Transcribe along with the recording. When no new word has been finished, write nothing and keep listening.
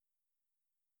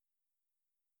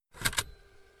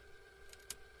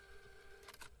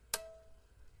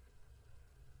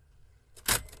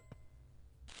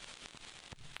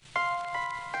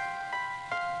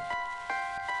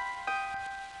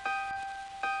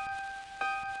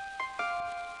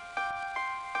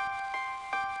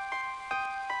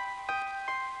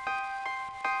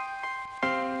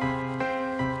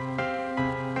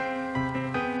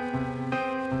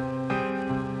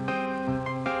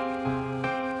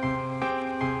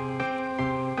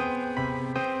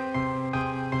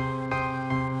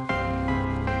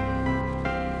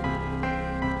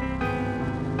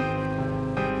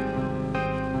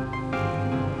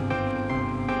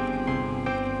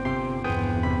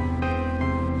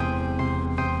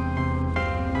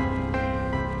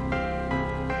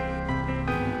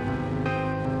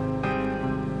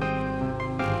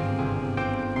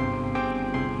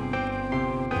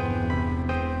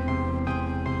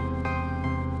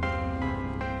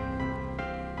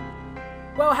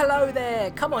Well, hello there.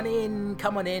 Come on in.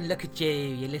 Look at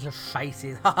you little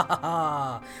faces. Ha ha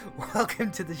ha.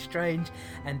 Welcome to the Strange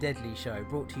and Deadly Show,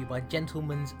 brought to you by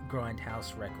Gentleman's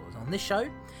Grindhouse Records. On this show,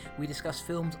 we discuss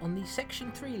films on the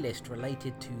Section 3 list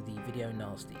related to the video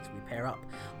nasties. We pair up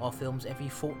our films every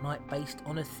fortnight based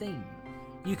on a theme.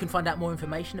 You can find out more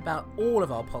information about all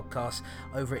of our podcasts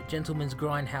over at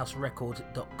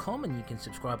gentlemansgrindhouserecords.com, and you can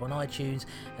subscribe on iTunes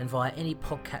and via any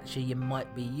podcatcher you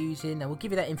might be using. And we'll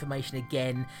give you that information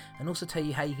again and also tell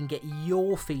you how you can get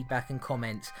your feedback and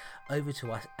comments over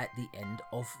to us at the end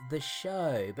of the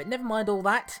show. But never mind all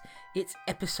that, it's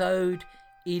episode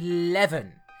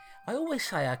 11. I always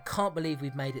say I can't believe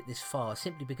we've made it this far,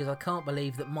 simply because I can't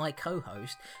believe that my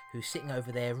co-host, who's sitting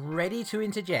over there ready to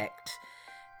interject,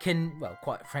 can, well,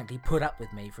 quite frankly, put up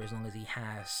with me for as long as he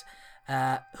has.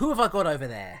 Who have I got over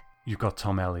there? You've got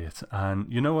Tom Elliott.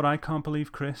 And you know what I can't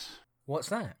believe, Chris? What's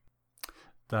that?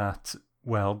 That,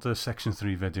 well, the Section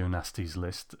 3 Video Nasties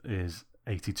list is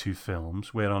 82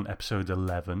 films. We're on episode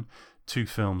 11, 2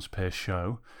 films per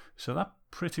show. So that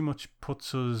pretty much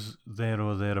puts us there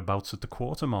or thereabouts at the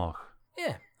quarter mark.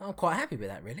 Yeah, I'm quite happy with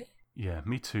that, really. Yeah,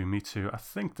 me too. I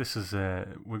think this is,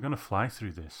 we're going to fly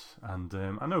through this. And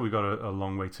I know we've got a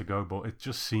long way to go, but it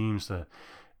just seems that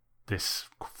this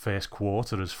first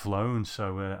quarter has flown.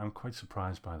 So I'm quite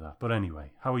surprised by that. But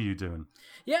anyway, how are you doing?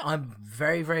 Yeah, I'm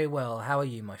very, very well. How are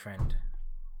you, my friend?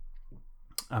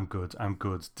 I'm good.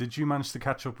 Did you manage to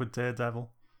catch up with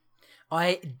Daredevil?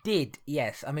 I did,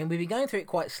 yes. I mean, we've been going through it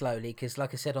quite slowly because,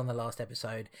 like I said on the last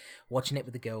episode, watching it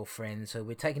with the girlfriend, so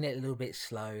we're taking it a little bit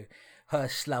slow. Her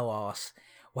slow ass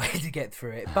way to get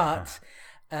through it. But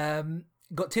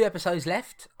got 2 episodes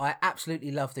left. I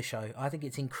absolutely love the show. I think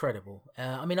it's incredible.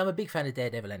 I mean, I'm a big fan of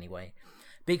Daredevil anyway.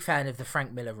 Big fan of the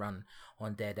Frank Miller run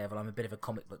on Daredevil. I'm a bit of a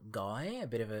comic book guy,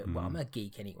 well, I'm a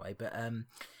geek anyway, but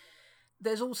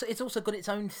it's also got its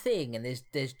own thing, and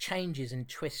there's changes and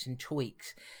twists and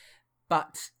tweaks,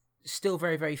 but still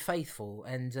very, very faithful.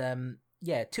 And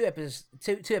yeah, 2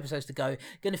 episodes to go.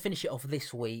 Going to finish it off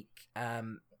this week.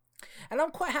 And I'm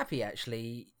quite happy,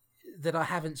 actually, that I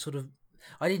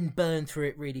didn't burn through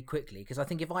it really quickly, because I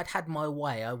think if I'd had my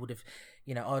way, I would have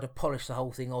polished the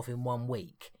whole thing off in 1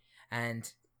 week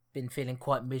and been feeling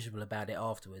quite miserable about it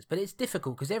afterwards. But it's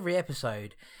difficult because every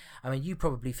episode, I mean, you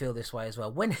probably feel this way as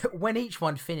well. When each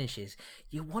one finishes,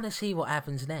 you want to see what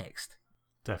happens next.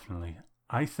 Definitely.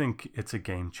 I think it's a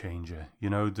game changer.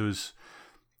 You know, there's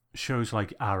shows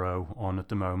like Arrow on at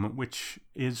the moment, which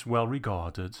is well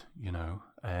regarded, you know.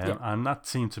 And that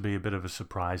seemed to be a bit of a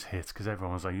surprise hit because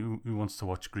everyone was like, who wants to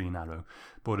watch Green Arrow?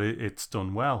 But it's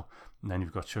done well. And then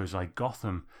you've got shows like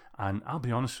Gotham. And I'll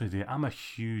be honest with you, I'm a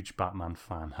huge Batman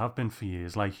fan. Have been for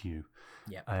years, like you.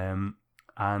 Yeah.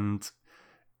 And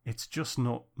it's just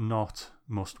not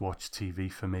must-watch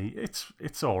TV for me.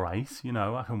 It's all right, you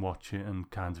know. I can watch it and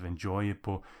kind of enjoy it.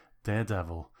 But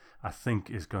Daredevil, I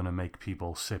think, is going to make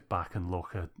people sit back and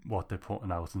look at what they're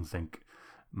putting out and think,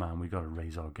 man, we got to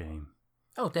raise our game.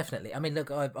 Oh, definitely. I mean, look,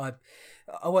 I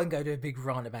won't go to a big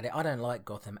rant about it. I don't like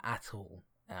Gotham at all.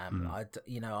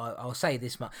 I'll say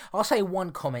this much. I'll say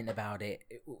one comment about it,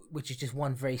 which is just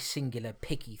one very singular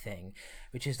picky thing,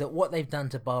 which is that what they've done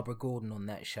to Barbara Gordon on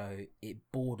that show, it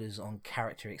borders on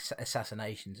character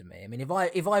assassination to me. I mean,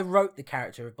 if I wrote the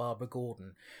character of Barbara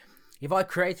Gordon, if I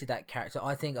created that character,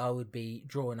 I think I would be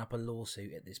drawing up a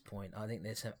lawsuit at this point. I think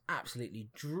there's some absolutely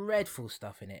dreadful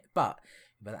stuff in it, but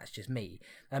that's just me.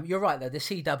 You're right, though. The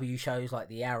CW shows like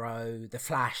The Arrow, The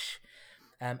Flash,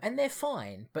 and they're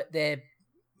fine, but they're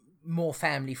more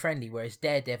family friendly, whereas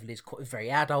Daredevil is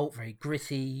very adult, very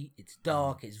gritty. It's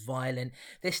dark, it's violent.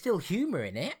 There's still humour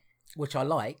in it, which I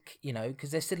like, you know,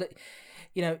 because there's still,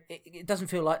 you know, it doesn't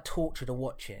feel like torture to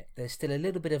watch it. There's still a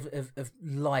little bit of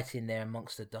light in there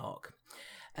amongst the dark.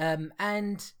 And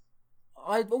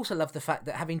I also love the fact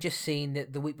that, having just seen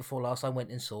that the week before last, I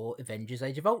went and saw Avengers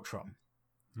Age of Ultron.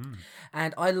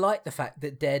 And I like the fact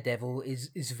that Daredevil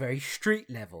is very street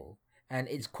level, and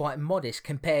it's quite modest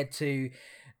compared to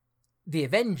the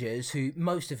Avengers, who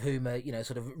most of whom are, you know,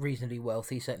 sort of reasonably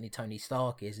wealthy. Certainly Tony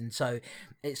Stark is, and so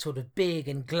it's sort of big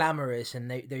and glamorous,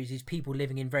 and there's these people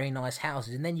living in very nice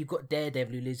houses, and then you've got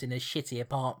Daredevil who lives in a shitty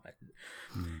apartment,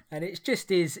 and it's just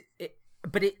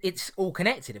but it's all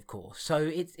connected, of course. So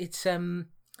it's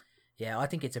yeah, I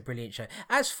think it's a brilliant show.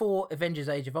 As for Avengers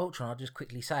Age of Ultron, I'll just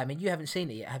quickly say, I mean, you haven't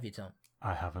seen it yet, have you, Tom?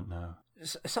 I haven't, no.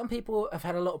 Some people have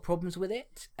had a lot of problems with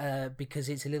it because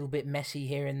it's a little bit messy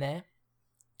here and there.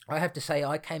 I have to say,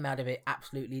 I came out of it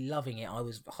absolutely loving it. I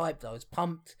was hyped, I was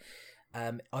pumped.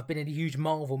 I've been in a huge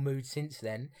Marvel mood since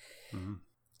then.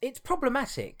 It's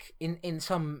problematic in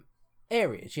some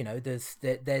areas. You know,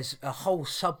 there's a whole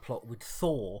subplot with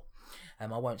Thor.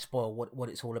 I won't spoil what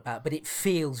it's all about, but it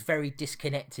feels very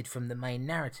disconnected from the main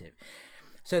narrative.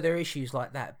 So there are issues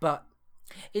like that. But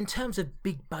in terms of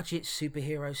big budget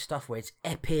superhero stuff where it's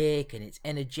epic and it's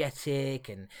energetic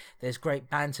and there's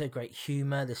great banter, great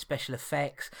humour, the special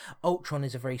effects, Ultron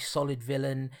is a very solid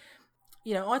villain.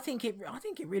 You know, I think it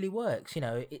really works. You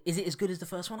know, is it as good as the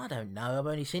first one? I don't know. I've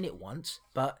only seen it once,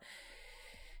 but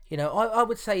you know, I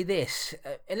would say this: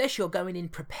 unless you're going in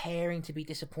preparing to be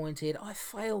disappointed, I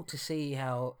failed to see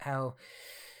how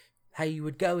you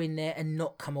would go in there and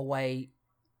not come away,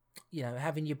 you know,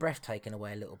 having your breath taken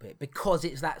away a little bit, because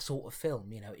it's that sort of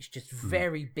film. You know, it's just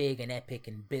very big and epic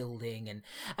and building, and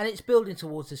it's building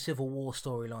towards the Civil War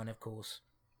storyline, of course.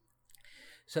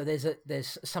 So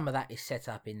there's some of that is set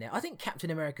up in there. I think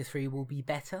Captain America 3 will be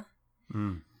better,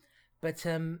 but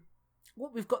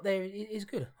what we've got there is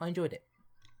good. I enjoyed it.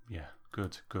 Yeah,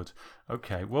 good.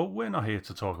 Okay, well, we're not here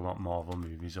to talk about Marvel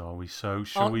movies, are we? So,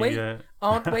 shall we?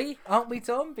 Aren't we,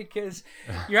 Tom? Because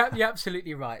you're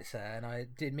absolutely right, sir, and I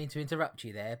didn't mean to interrupt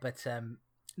you there, but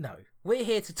no, we're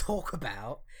here to talk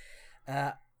about.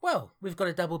 Well, we've got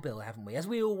a double bill, haven't we? As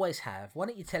we always have. Why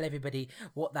don't you tell everybody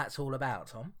what that's all about,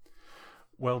 Tom?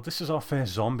 Well, this is our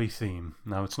first zombie theme.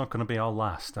 Now, it's not going to be our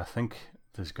last. I think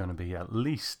there's going to be at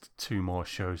least 2 more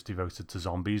shows devoted to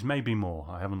zombies, maybe more.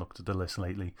 I haven't looked at the list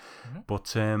lately.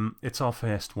 But it's our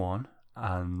first one,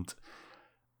 and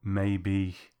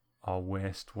maybe our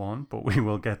worst one, but we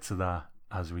will get to that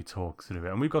as we talk through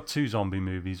it. And we've got 2 zombie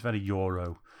movies, very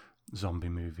Euro zombie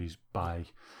movies, by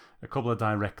a couple of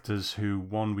directors who,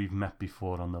 one we've met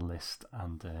before on the list,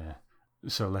 and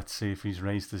so let's see if he's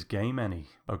raised his game any.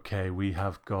 Okay, we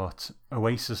have got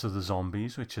Oasis of the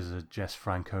Zombies, which is a Jess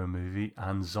Franco movie,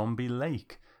 and Zombie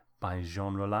Lake by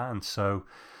Jean Rollan. So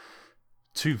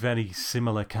 2 very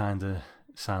similar kind of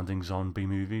sounding zombie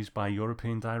movies by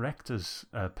European directors.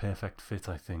 A perfect fit,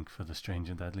 I think, for the Strange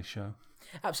and Deadly show.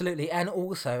 Absolutely, and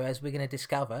also, as we're going to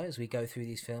discover as we go through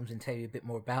these films and tell you a bit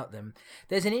more about them,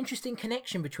 there's an interesting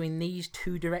connection between these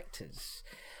 2 directors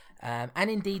and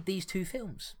indeed these 2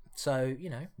 films. So, you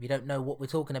know, if you don't know what we're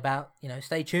talking about, you know,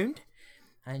 stay tuned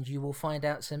and you will find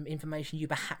out some information you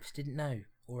perhaps didn't know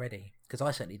already, because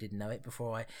I certainly didn't know it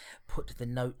before I put the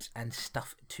notes and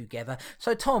stuff together.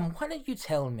 So, Tom, why don't you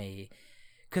tell me,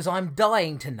 because I'm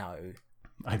dying to know.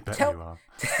 I bet you are.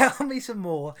 Tell me some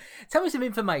more. Tell me some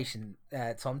information,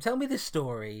 Tom. Tell me the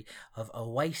story of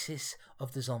Oasis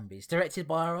of the Zombies, directed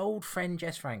by our old friend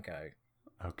Jess Franco.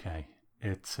 Okay.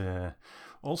 It's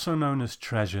also known as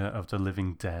Treasure of the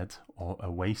Living Dead, or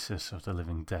Oasis of the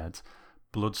Living Dead,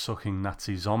 blood-sucking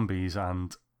Nazi zombies,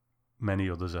 and many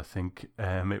others, I think.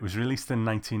 It was released in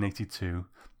 1982,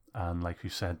 and like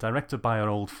you said, directed by our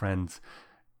old friend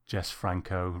Jess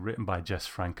Franco, written by Jess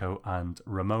Franco and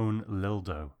Ramon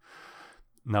Lildo.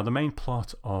 Now, the main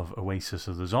plot of Oasis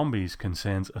of the Zombies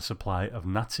concerns a supply of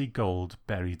Nazi gold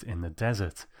buried in the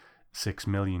desert, 6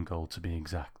 million gold to be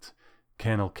exact.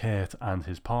 Colonel Kurt and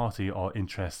his party are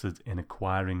interested in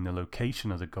acquiring the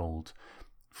location of the gold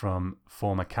from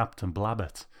former Captain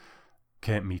Blabbert.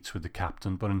 Kurt meets with the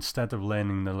captain, but instead of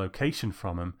learning the location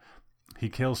from him, he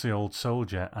kills the old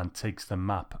soldier and takes the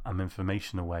map and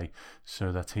information away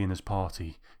so that he and his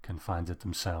party can find it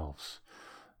themselves.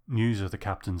 News of the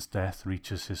captain's death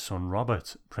reaches his son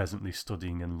Robert, presently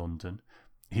studying in London.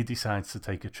 He decides to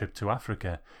take a trip to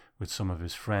Africa with some of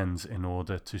his friends in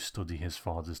order to study his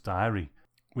father's diary.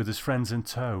 With his friends in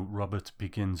tow, Robert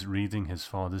begins reading his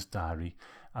father's diary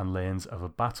and learns of a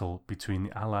battle between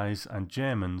the Allies and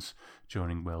Germans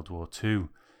during World War II.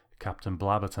 Captain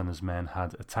Blabbert and his men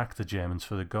had attacked the Germans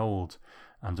for the gold,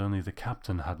 and only the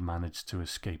captain had managed to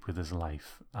escape with his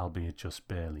life, albeit just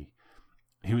barely.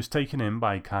 He was taken in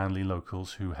by kindly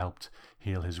locals who helped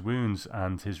heal his wounds,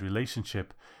 and his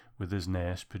relationship with his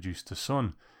nurse produced a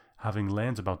son. Having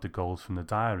learned about the gold from the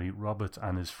diary, Robert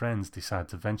and his friends decide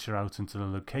to venture out into the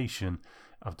location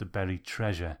of the buried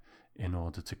treasure in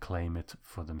order to claim it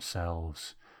for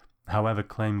themselves. However,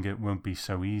 claiming it won't be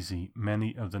so easy.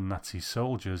 Many of the Nazi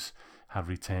soldiers have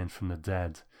returned from the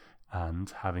dead, and,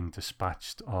 having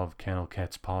dispatched of Colonel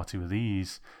Kurt's party with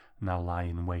ease, now lie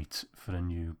in wait for a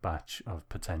new batch of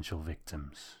potential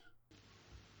victims.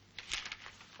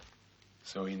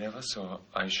 So he never saw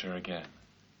Aisha again,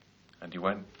 and he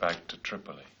went back to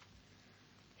Tripoli.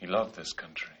 He loved this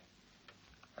country,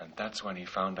 and that's when he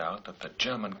found out that the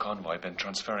German convoy had been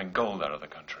transferring gold out of the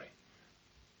country.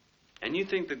 And you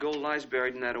think the gold lies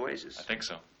buried in that oasis? I think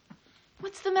so.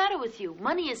 What's the matter with you?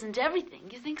 Money isn't everything.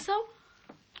 You think so?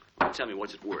 Tell me,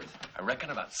 what's it worth? I reckon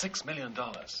about $6 million.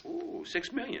 Ooh,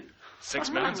 $6 million.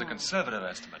 $6 million's a conservative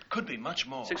estimate. Could be much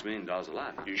more. $6 million a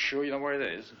lot. You sure you know where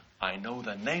it is? I know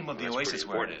the name of the That's Oasis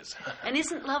pretty where it is. And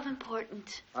isn't love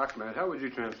important? Ahmed, how would you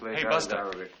translate Hey, that Buster. into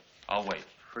Arabic? I'll wait.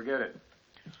 Forget it.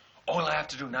 All I have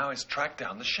to do now is track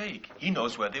down the Sheikh. He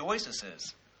knows where the Oasis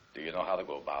is. Do you know how to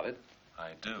go about it?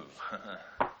 I do.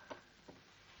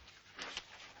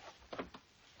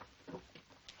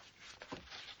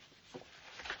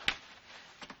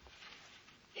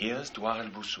 Here's Douar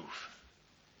el-Boussouf.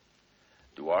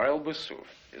 Douar el-Boussouf.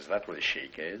 Is that where the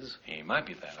sheik is? He might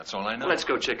be there. That's all I know. Well, let's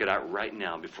go check it out right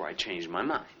now before I change my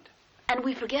mind. And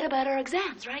we forget about our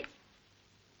exams, right?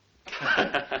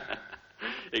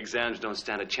 Exams don't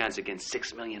stand a chance against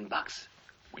 $6 million.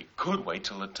 We could wait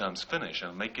till the term's finished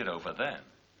and make it over then.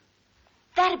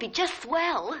 That'd be just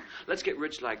swell. Let's get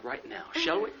rich like right now,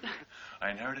 shall we?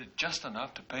 I inherited just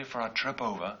enough to pay for our trip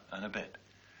over and a bit.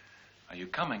 Are you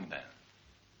coming then?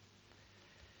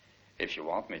 If you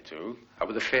want me to. I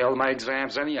would have failed my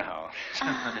exams anyhow.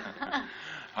 How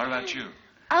about you?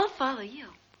 I'll follow you.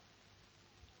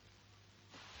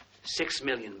 $6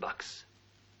 million.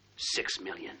 $6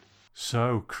 million.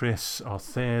 So, Chris, our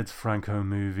third Franco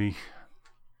movie.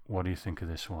 What do you think of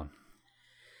this one?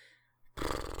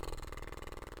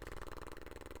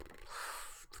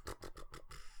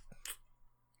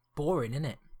 Boring, isn't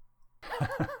it?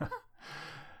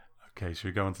 Okay, should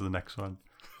we go on to the next one?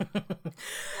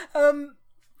 I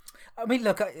mean,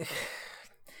 look, I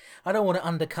don't want to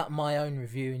undercut my own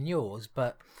review and yours,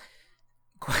 but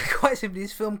quite simply,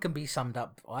 this film can be summed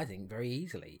up, I think, very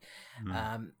easily.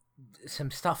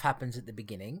 Some stuff happens at the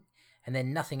beginning, and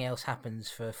then nothing else happens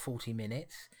for 40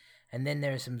 minutes, and then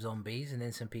there are some zombies, and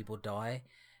then some people die,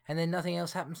 and then nothing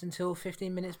else happens until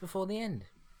 15 minutes before the end.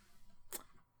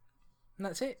 And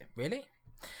that's it, really.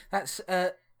 That's,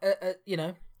 you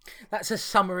know, that's a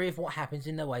summary of what happens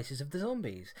in the Oasis of the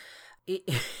Zombies.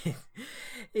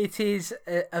 It is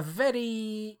a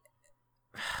very...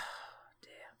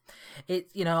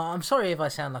 you know, I'm sorry if I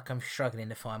sound like I'm struggling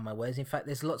to find my words. In fact,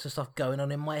 there's lots of stuff going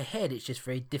on in my head. It's just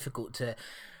very difficult to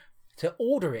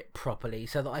order it properly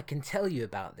so that I can tell you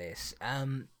about this.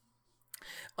 I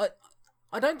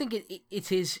don't think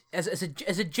it is as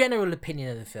a general opinion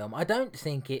of the film. I don't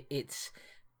think it's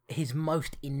his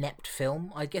most inept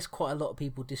film. I guess quite a lot of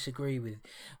people disagree with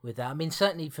that. I mean,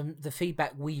 certainly from the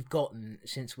feedback we've gotten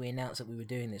since we announced that we were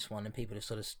doing this one, and people have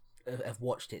sort of have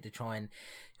watched it to try and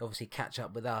obviously catch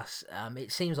up with us.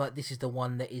 It seems like this is the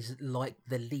one that is like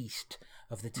the least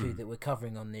of the two that we're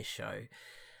covering on this show,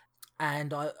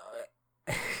 and I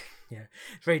yeah,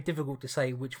 it's very difficult to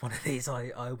say which one of these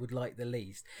I would like the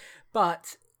least,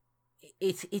 but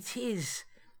it is.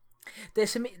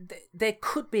 There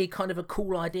could be kind of a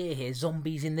cool idea here: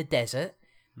 zombies in the desert,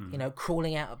 you know,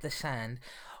 crawling out of the sand.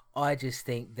 I just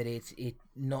think that it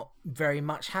not very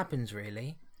much happens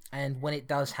really, and when it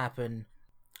does happen,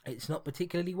 it's not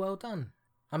particularly well done.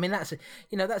 I mean, that's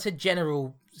a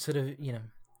general sort of, you know,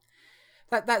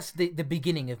 that's the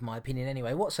beginning of my opinion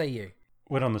anyway. What say you?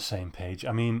 We're on the same page.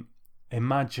 I mean,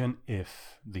 imagine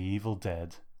if The Evil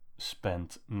Dead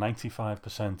spent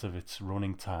 95% of its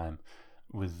running time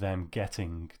with them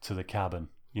getting to the cabin,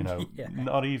 you know,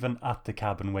 not even at the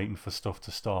cabin waiting for stuff to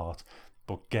start,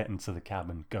 but getting to the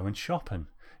cabin, going shopping,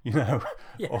 you know,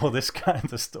 all this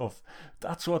kind of stuff.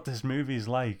 That's what this movie is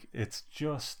like. It's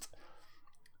just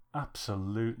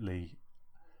absolutely,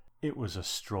 it was a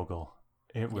struggle.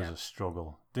 It was a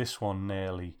struggle. This one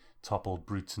nearly toppled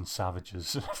Brutes and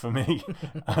Savages for me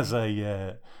as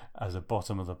a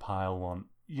bottom of the pile one.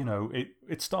 You know,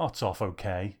 it starts off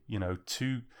okay, you know,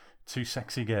 two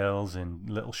sexy girls in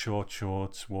little short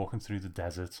shorts walking through the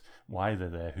desert. Why they're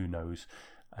there, who knows?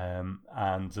 And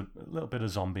a little bit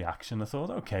of zombie action. I thought,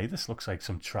 okay, this looks like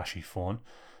some trashy fun.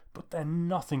 But then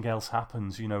nothing else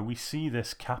happens. You know, we see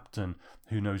this captain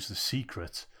who knows the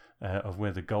secret of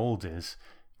where the gold is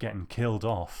getting killed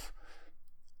off.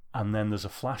 And then there's a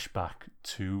flashback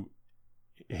to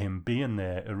him being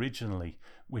there originally,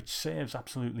 which serves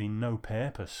absolutely no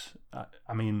purpose.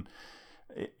 I mean,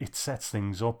 it sets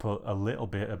things up a little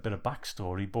bit, a bit of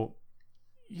backstory, but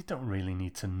you don't really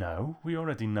need to know. We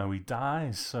already know he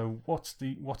dies, so what's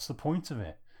the point of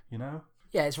it, you know?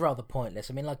 Yeah, it's rather pointless.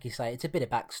 I mean, like you say, it's a bit of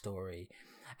backstory.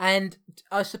 And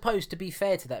I suppose, to be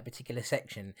fair to that particular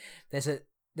section, there's a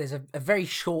very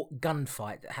short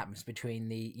gunfight that happens between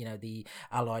the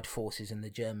Allied forces and the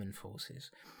German forces.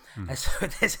 And so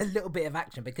there's a little bit of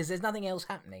action because there's nothing else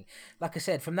happening. Like I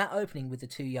said, from that opening with the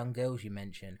two young girls you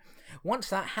mentioned, once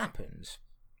that happens,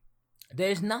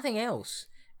 there's nothing else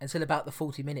until about the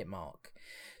 40-minute mark.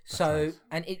 So,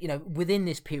 right. and within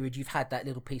this period, you've had that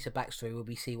little piece of backstory where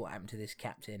we see what happened to this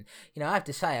captain. I have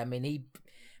to say, I mean,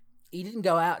 he didn't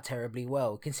go out terribly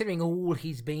well, considering all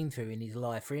he's been through in his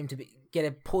life. For him to get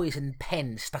a poisoned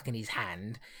pen stuck in his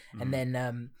hand, and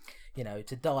then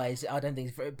to die, I don't think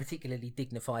it's a particularly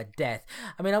dignified death.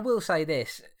 I mean, I will say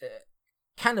this.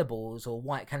 Cannibals, or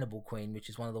White Cannibal Queen, which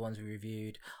is one of the ones we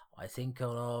reviewed, I think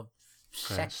on our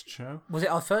First show. Was it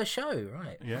our first show?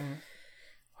 Right. Yeah.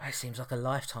 Well, it seems like a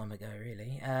lifetime ago,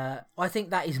 really. I think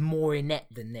that is more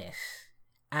inept than this.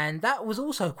 And that was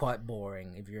also quite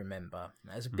boring, if you remember.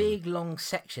 There's a big, long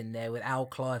section there with Al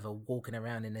Cliver walking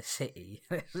around in a city.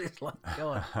 It's like,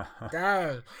 God,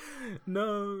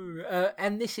 no.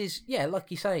 And this is,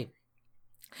 like you say,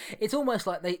 it's almost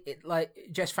like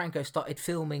Jess Franco started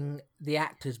filming the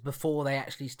actors before they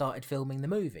actually started filming the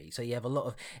movie. So you have a lot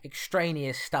of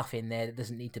extraneous stuff in there that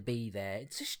doesn't need to be there.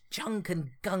 It's just junk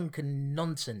and gunk and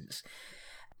nonsense.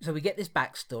 So we get this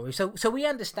backstory. So we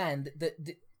understand that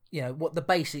what the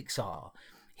basics are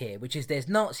here, which is there's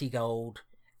Nazi gold,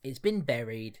 it's been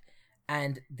buried,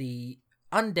 and these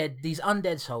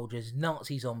undead soldiers,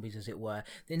 Nazi zombies as it were,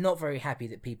 they're not very happy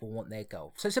that people want their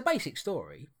gold. So it's a basic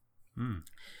story.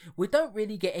 We don't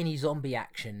really get any zombie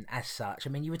action as such. I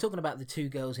mean, you were talking about the two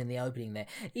girls in the opening there.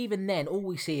 Even then, all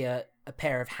we see are a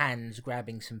pair of hands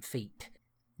grabbing some feet.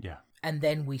 Yeah. And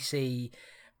then we see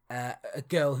a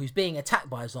girl who's being attacked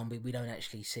by a zombie. We don't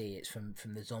actually see it's from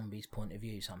the zombie's point of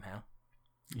view somehow.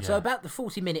 Yeah. So about the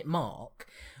 40-minute mark,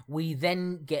 we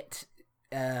then get,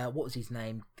 what was his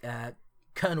name?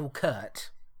 Colonel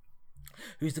Kurt,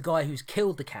 who's the guy who's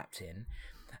killed the captain.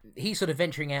 He's sort of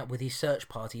venturing out with his search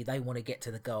party. They want to get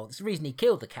to the gold. The reason he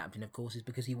killed the captain, of course, is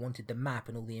because he wanted the map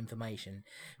and all the information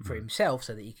for himself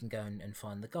so that he can go and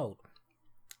find the gold.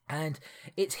 And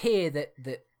it's here that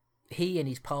he and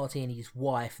his party and his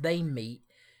wife, they meet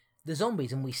the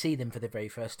zombies, and we see them for the very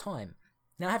first time.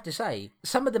 Now, I have to say,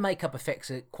 some of the makeup effects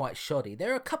are quite shoddy.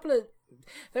 There are a couple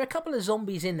of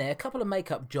zombies in there, a couple of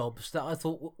makeup jobs that I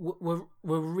thought were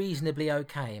reasonably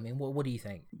okay. I mean, what do you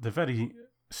think? They're very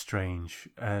strange.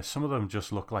 Some of them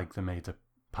just look like they're made of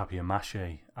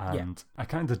papier-mâché, and I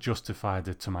kind of justified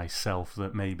it to myself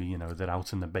that maybe, they're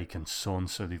out in the baking sun,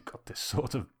 so they've got this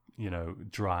sort of,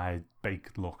 dry,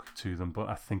 baked look to them, but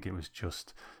I think it was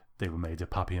just they were made of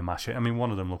papier-mâché. I mean,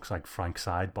 one of them looks like Frank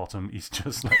Sidebottom. He's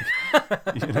just like,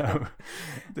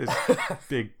 this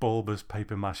big bulbous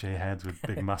papier-mâché head with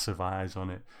big massive eyes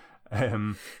on it.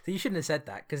 So you shouldn't have said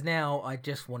that, because now I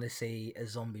just want to see a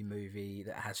zombie movie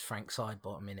that has Frank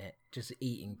Sidebottom in it, just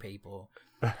eating people,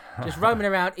 just roaming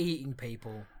around eating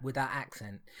people with that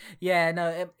accent. Yeah,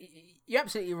 no, you're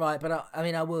absolutely right. But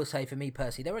I will say, for me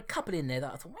personally, there were a couple in there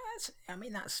that I thought,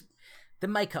 that's the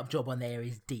makeup job on there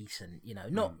is decent.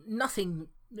 Nothing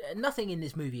in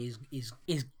this movie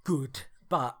is good,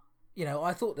 but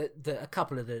I thought that a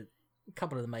couple of the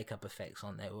makeup effects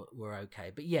on there were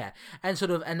okay, but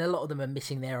and a lot of them are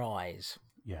missing their eyes.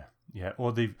 Yeah,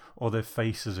 or their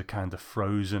faces are kind of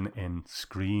frozen in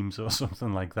screams or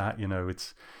something like that.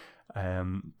 It's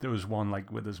there was one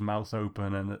like with his mouth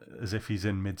open and as if he's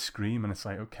in mid-scream, and it's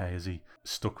like, okay, is he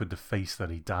stuck with the face that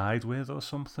he died with or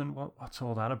something? What's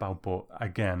all that about? But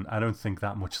again, I don't think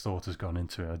that much thought has gone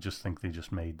into it. I just think they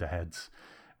just made the heads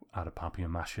out of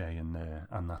papier-mâché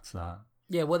and that's that.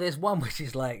 Yeah, well, there's one which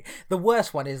is like, the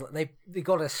worst one is like they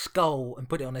got a skull and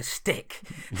put it on a stick,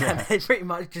 and they pretty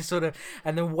much just sort of,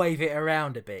 and then wave it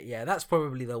around a bit. Yeah, that's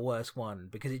probably the worst one,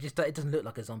 because it doesn't look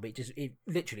like a zombie. It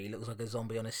literally looks like a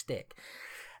zombie on a stick.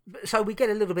 So we get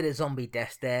a little bit of zombie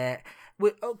death there.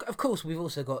 Of course, we've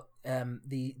also got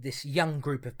this young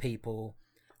group of people,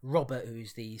 Robert,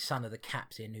 who's the son of the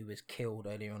captain who was killed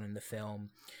earlier on in the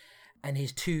film, and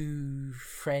his three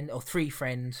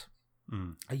friends.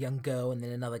 A young girl and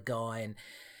then another guy, and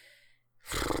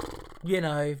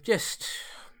just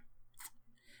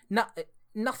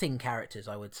nothing characters,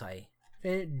 I would say.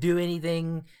 They don't do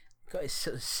anything,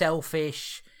 sort of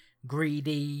selfish,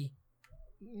 greedy.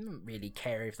 You don't really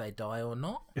care if they die or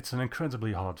not. It's an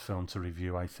incredibly hard film to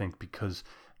review, I think, because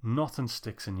nothing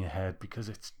sticks in your head, because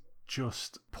it's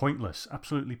just pointless,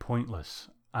 absolutely pointless.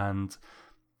 And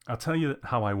I'll tell you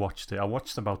how I watched it. I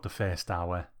watched about the first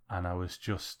hour, and I was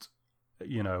just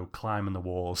climbing the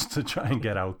walls to try and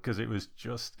get out, because it was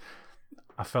just,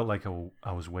 I felt like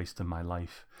I was wasting my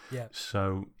life. Yeah.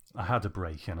 So I had a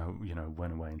break, and I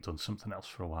went away and done something else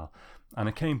for a while, and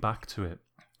I came back to it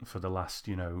for the last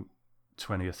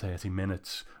 20 or 30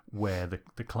 minutes where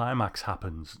the climax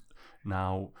happens.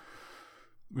 Now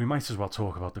we might as well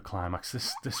talk about the climax.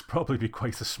 This probably be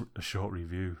quite a short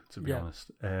review, to be honest.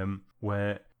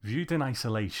 Where viewed in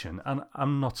isolation, and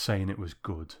I'm not saying it was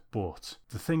good, but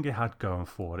the thing it had going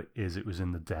for it is it was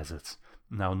in the desert.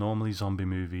 Now, normally zombie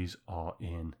movies are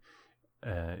in,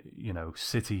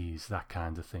 cities, that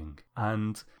kind of thing.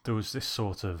 And there was this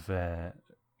sort of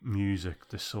music,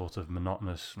 this sort of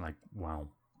monotonous, like, wow,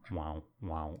 wow,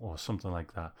 wow, or something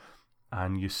like that.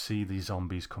 And you see these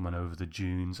zombies coming over the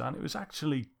dunes, and it was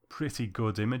actually pretty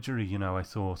good imagery, I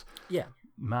thought. Yeah.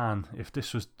 Man, if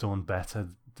this was done better,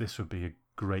 this would be a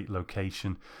great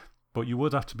location. But you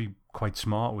would have to be quite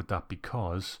smart with that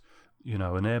because,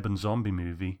 an urban zombie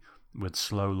movie with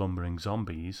slow lumbering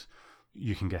zombies,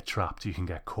 you can get trapped, you can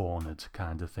get cornered,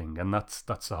 kind of thing. And that's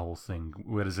the whole thing.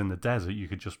 Whereas in the desert, you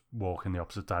could just walk in the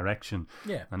opposite direction.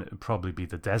 Yeah. And it would probably be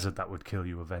the desert that would kill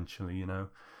you eventually,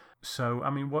 So, I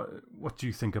mean, what do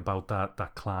you think about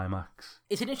that climax?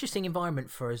 It's an interesting environment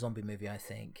for a zombie movie, I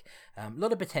think. A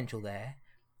lot of potential there,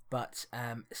 but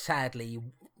sadly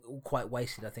quite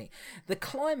wasted, I think. The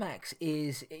climax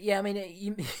is,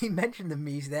 you mentioned the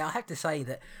music there. I have to say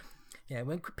that,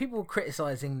 when people were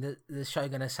criticising the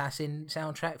Shogun Assassin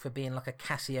soundtrack for being like a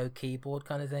Casio keyboard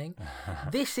kind of thing,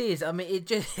 this is,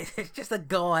 it's just a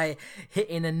guy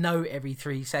hitting a note every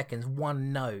 3 seconds,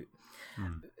 one note.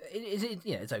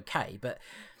 It's okay, but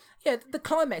the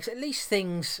climax, at least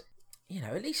things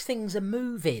are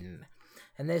moving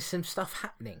and there's some stuff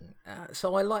happening,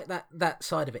 so I like that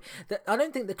side of it. I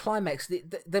don't think the climax,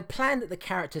 the plan that the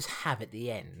characters have at the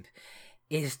end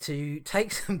is to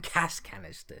take some gas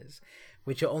canisters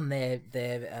which are on their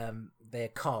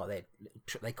car,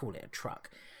 they call it a truck,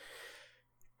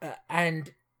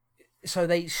 and so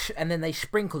then they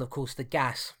sprinkle, of course, the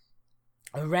gas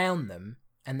around them.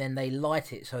 And then they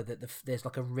light it so that there's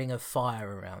like a ring of fire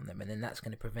around them, and then that's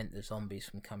going to prevent the zombies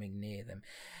from coming near them.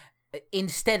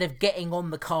 Instead of getting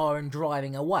on the car and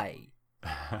driving away,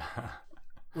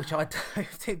 which I don't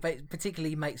think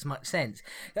particularly makes much sense.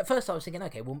 At first I was thinking,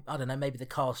 okay, well, I don't know, maybe the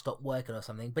car stopped working or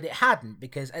something, but it hadn't,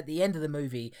 because at the end of the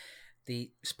movie,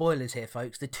 the spoilers here,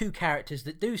 folks, the two characters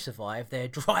that do survive, they're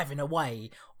driving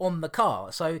away on the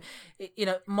car. So,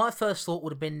 my first thought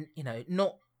would have been,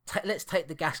 not... let's take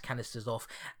the gas canisters off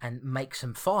and make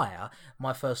some fire.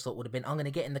 My first thought would have been, I'm going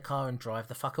to get in the car and drive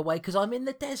the fuck away because I'm in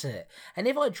the desert. And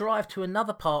if I drive to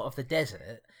another part of the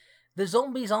desert, the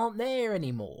zombies aren't there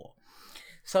anymore.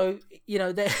 So,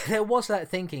 there was that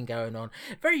thinking going on.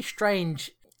 Very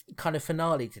strange kind of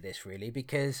finale to this, really,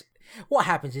 because what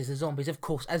happens is the zombies, of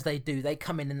course, as they do, they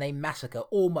come in and they massacre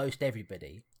almost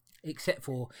everybody. Except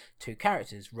for two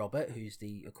characters, Robert, who's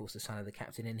of course the son of the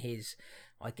captain, and his,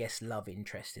 I guess, love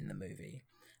interest in the movie.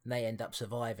 And they end up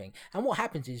surviving. And what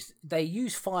happens is they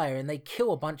use fire and they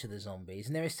kill a bunch of the zombies,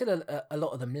 and there is still a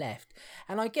lot of them left.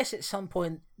 And I guess at some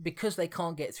point, because they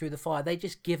can't get through the fire, they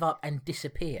just give up and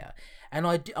disappear. And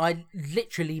I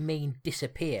literally mean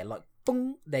disappear, like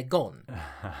boom, they're gone.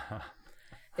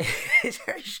 It's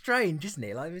very strange, isn't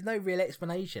it? Like, there's no real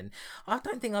explanation. I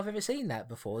don't think I've ever seen that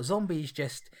before. Zombies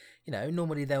just,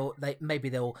 normally they'll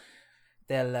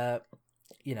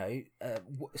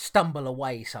stumble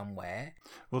away somewhere.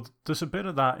 Well, there's a bit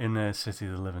of that in City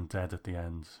of the Living Dead at the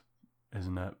end,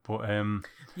 isn't it? But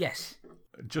yes.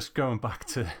 Just going back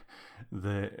to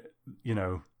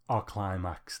our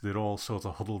climax, they're all sort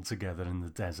of huddled together in the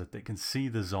desert. They can see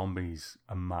the zombies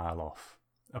a mile off,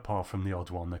 apart from the odd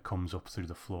one that comes up through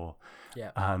the floor.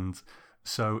 Yeah. And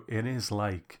so it is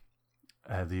like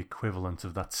the equivalent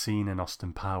of that scene in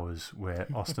Austin Powers where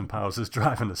Austin Powers is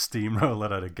driving a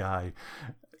steamroller at a guy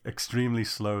extremely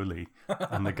slowly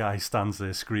and the guy stands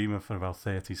there screaming for about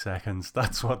 30 seconds.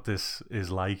 That's what this is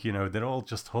like. They're all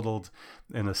just huddled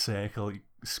in a circle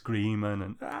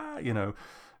screaming and,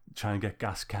 trying to get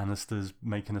gas canisters,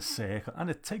 making a circle. And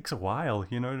it takes a while,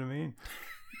 you know what I mean?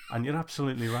 And you're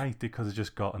absolutely right, because they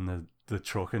just got in the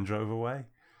truck and drove away.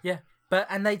 Yeah, but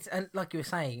and like you were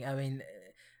saying, I mean,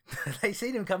 they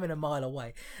see them coming a mile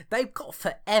away. They've got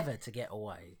forever to get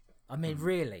away. I mean,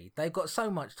 really, they've got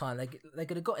so much time. They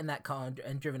could have got in that car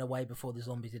and driven away before the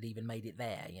zombies had even made it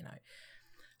there.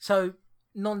 So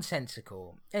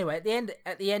nonsensical. Anyway, at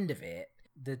the end of it,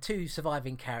 the two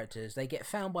surviving characters, they get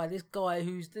found by this guy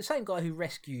who's the same guy who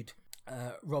rescued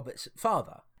Robert's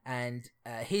father, and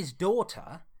his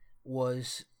daughter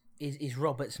is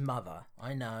Robert's mother.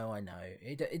 I know.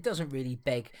 It doesn't really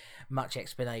beg much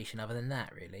explanation other than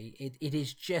that, really. It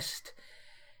is just...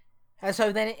 And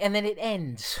so then it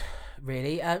ends,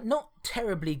 really. Not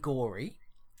terribly gory,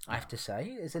 I have to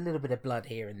say. There's a little bit of blood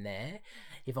here and there.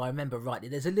 If I remember rightly,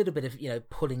 there's a little bit of,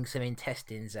 pulling some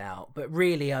intestines out. But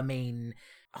really, I mean,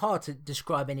 hard to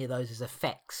describe any of those as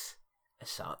effects as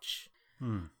such.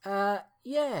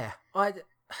 Yeah,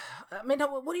 I mean,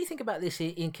 what do you think about this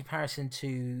in comparison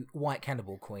to White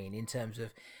Cannibal Queen in terms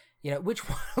of,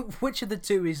 which of the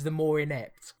two is the more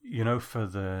inept? For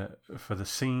the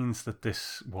scenes that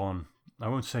this one, I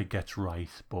won't say gets right,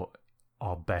 but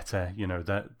are better.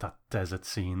 That desert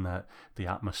scene, that the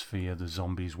atmosphere, the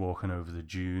zombies walking over the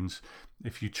dunes.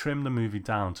 If you trim the movie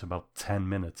down to about 10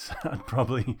 minutes, I'd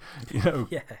probably,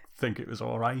 think it was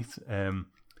all right.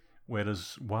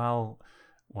 Whereas while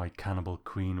White Cannibal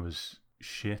Queen was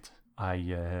shit,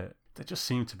 there just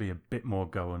seemed to be a bit more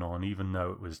going on, even though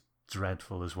it was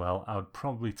dreadful as well. I would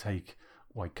probably take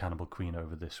White Cannibal Queen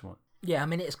over this one. Yeah, I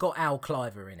mean, it's got Al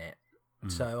Cliver in it.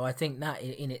 So I think that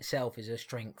in itself is a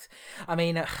strength. I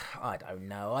mean, I don't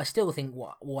know. I still think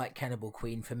White Cannibal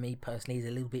Queen, for me personally, is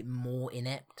a little bit more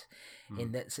inept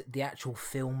in that the actual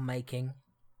filmmaking,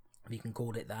 if you can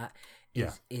call it that,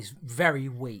 is very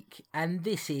weak. And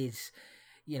this is,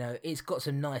 it's got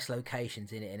some nice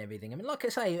locations in it and everything. I mean, like I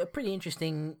say, a pretty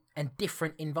interesting and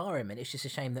different environment. It's just a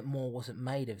shame that more wasn't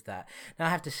made of that. Now, I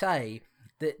have to say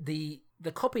that the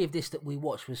copy of this that we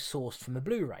watched was sourced from a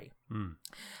Blu-ray, and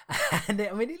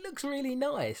I mean, it looks really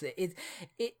nice.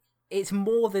 It's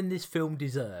more than this film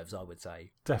deserves, I would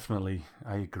say. Definitely,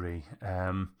 I agree.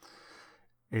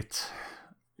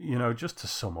 Just to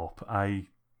sum up, I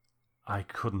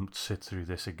couldn't sit through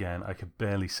this again. I could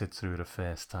barely sit through it a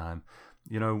first time.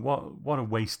 What a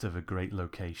waste of a great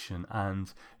location,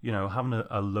 and having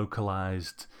a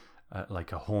localized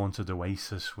like a haunted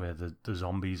oasis where the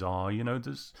zombies are.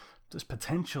 There's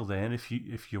potential there if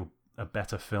you're a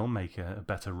better filmmaker, a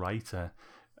better writer.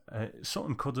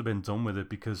 Something could have been done with it,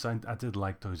 because I did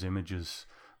like those images,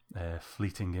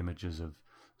 fleeting images of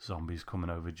zombies coming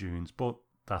over dunes. But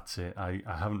that's it. I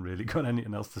haven't really got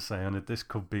anything else to say on it. This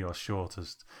could be our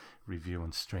shortest review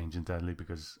on Strange and Deadly,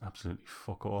 because absolutely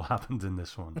fuck all happened in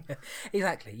this one.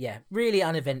 Exactly, yeah. Really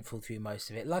uneventful through most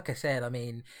of it. Like I said, I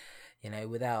mean,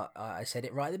 without, I said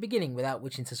it right at the beginning, without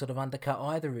wishing to sort of undercut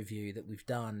either review that we've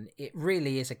done, it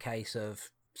really is a case of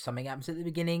something happens at the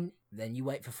beginning, then you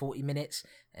wait for 40 minutes,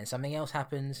 and something else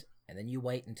happens, and then you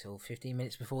wait until 15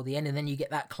 minutes before the end, and then you get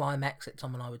that climax that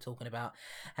Tom and I were talking about,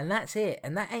 and that's it.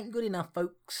 And that ain't good enough,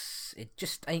 folks. It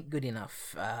just ain't good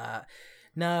enough.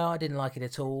 No, I didn't like it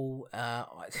at all.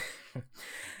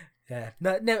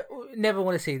 Never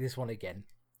want to see this one again,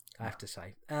 I have to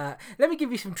say. Let me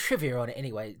give you some trivia on it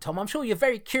anyway, Tom. I'm sure you're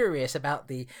very curious about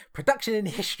the production and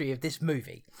history of this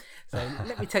movie. So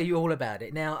let me tell you all about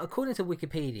it. Now, according to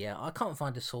Wikipedia, I can't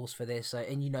find a source for this.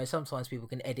 And sometimes people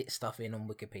can edit stuff in on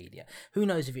Wikipedia. Who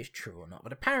knows if it's true or not?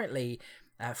 But apparently,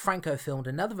 Franco filmed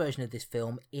another version of this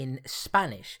film in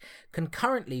Spanish,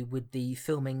 concurrently with the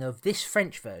filming of this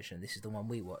French version. This is the one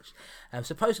we watched.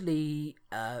 Supposedly,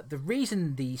 the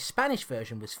reason the Spanish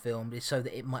version was filmed is so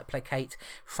that it might placate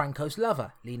Franco's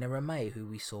lover, Lina Romay, who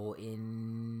we saw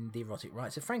in The Erotic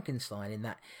Rites of Frankenstein, in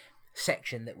that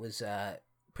section that was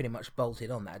pretty much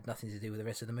bolted on. That had nothing to do with the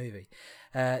rest of the movie.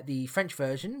 The French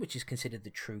version, which is considered the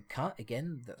true cut,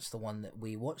 again, that's the one that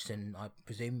we watched, and I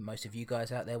presume most of you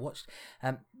guys out there watched,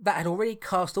 that had already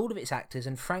cast all of its actors,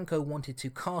 and Franco wanted to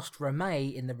cast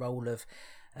Romay in the role of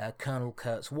Colonel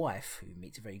Kurt's wife, who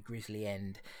meets a very grisly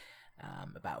end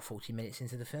about 40 minutes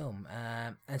into the film.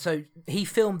 And so he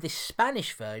filmed this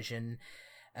Spanish version,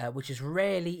 which has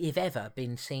rarely, if ever,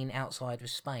 been seen outside of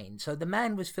Spain. So the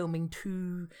man was filming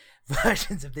two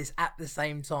versions of this at the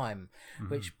same time,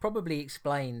 which probably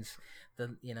explains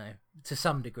to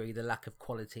some degree, the lack of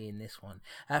quality in this one.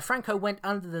 Franco went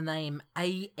under the name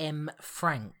A.M.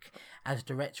 Frank as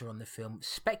director on the film,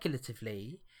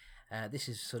 speculatively. This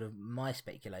is sort of my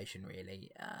speculation, really,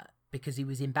 because he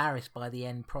was embarrassed by the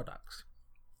end products.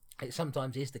 It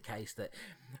sometimes is the case that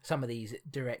some of these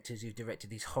directors who've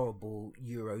directed these horrible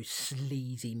Euro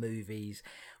sleazy movies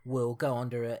will go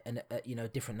under a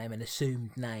different name, an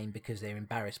assumed name, because they're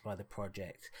embarrassed by the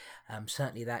project.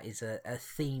 Certainly that is a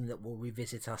theme that will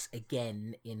revisit us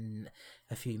again in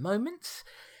a few moments.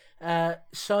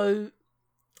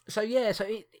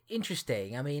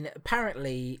 Interesting. I mean,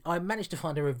 apparently, I managed to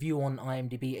find a review on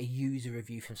IMDb, a user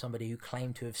review from somebody who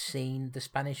claimed to have seen the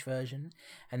Spanish version,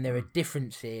 and there are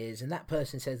differences, and that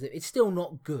person says that it's still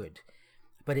not good,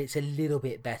 but it's a little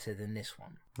bit better than this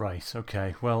one. Right,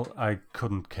 okay. Well, I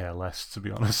couldn't care less, to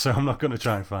be honest, so I'm not going to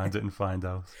try and find it and find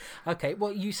out. Okay,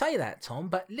 well, you say that, Tom,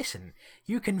 but listen,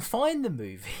 you can find the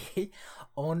movie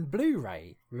on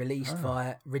Blu-ray, released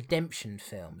via Redemption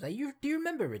Films. Do you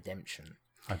remember Redemption?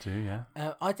 I do,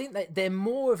 yeah. I think that they're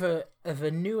more of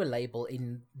a newer label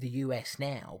in the US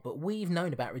now, but we've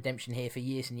known about Redemption here for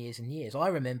years and years and years. I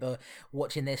remember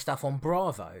watching their stuff on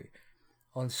Bravo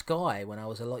on Sky when I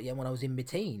was a lot young, when I was in my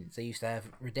teens. They used to have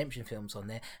redemption films on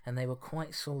there, and they were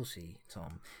quite saucy,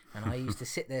 Tom. And I used to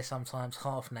sit there sometimes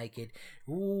half naked,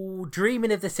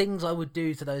 dreaming of the things I would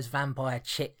do to those vampire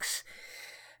chicks.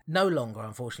 No longer,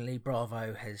 unfortunately.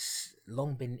 Bravo has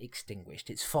long been extinguished.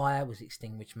 Its fire was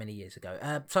extinguished many years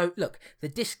ago. So, look, the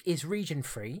disc is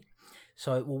region-free,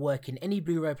 so it will work in any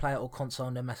Blu-ray player or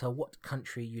console, no matter what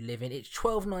country you live in. It's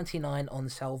 $12.99 on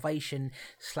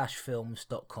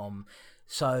salvation/films.com.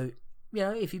 So,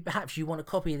 if perhaps you want a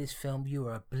copy of this film, you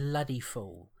are a bloody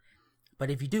fool. But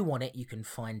if you do want it, you can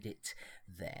find it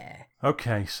there.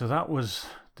 Okay, so that was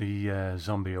the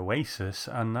zombie Oasis,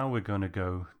 and now we're going to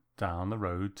go down the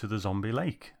road to the zombie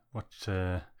lake. What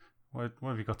have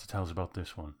you got to tell us about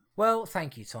this one? Well,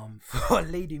 thank you, Tom, for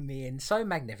leading me in so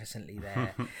magnificently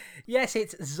there. Yes,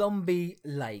 it's Zombie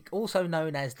Lake, also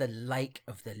known as the Lake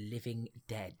of the Living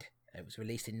Dead. It was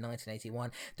released in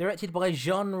 1981, directed by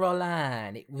Jean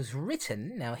Rollan. It was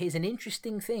written, now here's an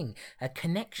interesting thing, a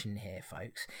connection here,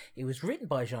 folks. It was written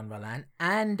by Jean Rollan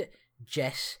and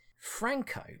Jess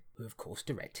Franco, who of course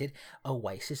directed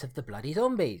Oasis of the Bloody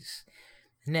Zombies.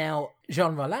 Now,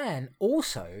 Jean Rollan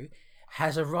also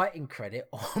has a writing credit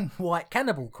on White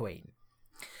Cannibal Queen.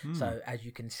 So, as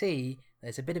you can see,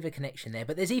 there's a bit of a connection there,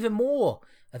 but there's even more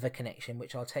of a connection,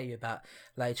 which I'll tell you about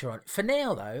later on. For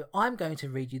now, though, I'm going to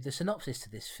read you the synopsis to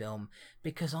this film,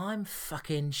 because I'm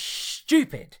fucking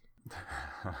stupid.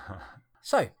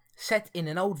 So, set in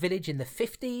an old village in the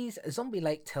 50s, Zombie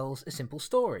Lake tells a simple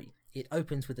story. It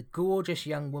opens with a gorgeous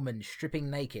young woman stripping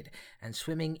naked and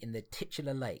swimming in the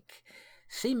titular lake.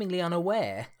 Seemingly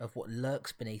unaware of what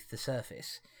lurks beneath the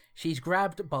surface, she's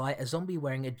grabbed by a zombie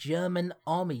wearing a German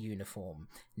army uniform,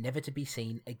 never to be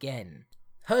seen again.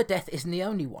 Her death isn't the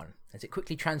only one, as it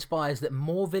quickly transpires that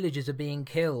more villagers are being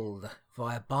killed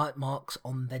via bite marks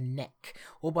on the neck,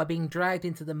 or by being dragged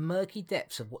into the murky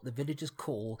depths of what the villagers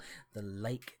call the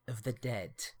Lake of the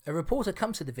Dead. A reporter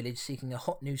comes to the village seeking a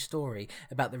hot news story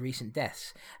about the recent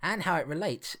deaths, and how it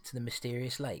relates to the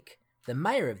mysterious lake. The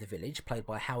mayor of the village, played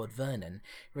by Howard Vernon,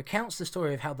 recounts the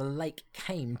story of how the lake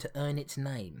came to earn its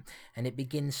name, and it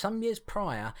begins some years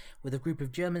prior with a group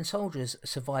of German soldiers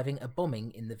surviving a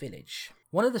bombing in the village.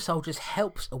 One of the soldiers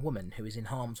helps a woman who is in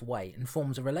harm's way and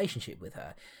forms a relationship with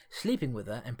her, sleeping with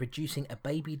her and producing a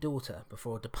baby daughter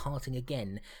before departing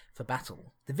again for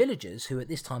battle. The villagers, who at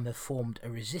this time have formed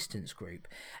a resistance group,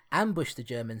 ambush the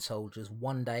German soldiers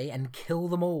one day and kill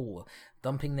them all,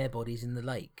 dumping their bodies in the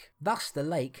lake. Thus the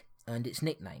lake earned its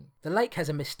nickname. The lake has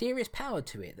a mysterious power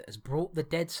to it that has brought the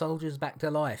dead soldiers back to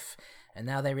life, and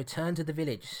now they return to the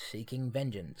village seeking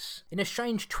vengeance. In a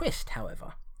strange twist,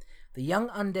 however, the young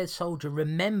undead soldier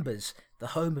remembers the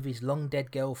home of his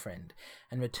long-dead girlfriend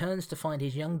and returns to find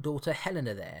his young daughter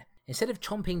Helena there. Instead of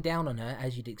chomping down on her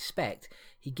as you'd expect,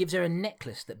 he gives her a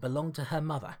necklace that belonged to her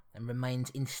mother and remains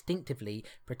instinctively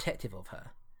protective of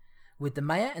her. With the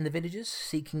mayor and the villagers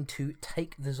seeking to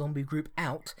take the zombie group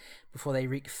out before they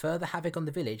wreak further havoc on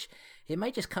the village, it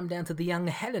may just come down to the young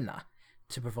Helena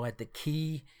to provide the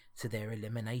key to their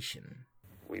elimination.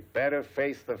 We better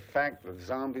face the fact that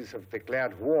zombies have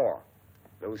declared war.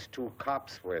 Those two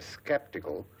cops were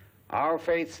skeptical. Our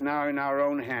fate's now in our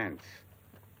own hands.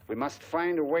 We must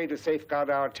find a way to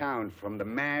safeguard our town from the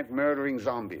mad, murdering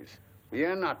zombies. We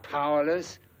are not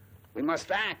powerless. We must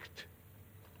act.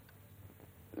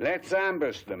 Let's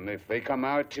ambush them if they come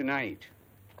out tonight.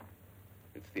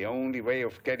 It's the only way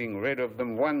of getting rid of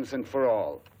them once and for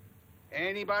all.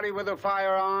 Anybody with a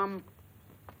firearm?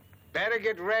 Better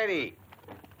get ready.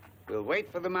 We'll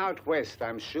wait for them out west.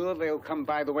 I'm sure they'll come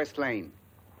by the west lane.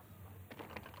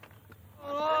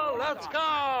 Oh, let's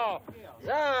go!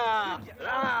 Yeah!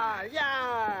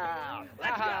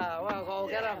 Well, go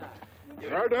get them.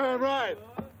 You're damn right.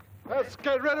 Let's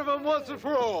get rid of them once and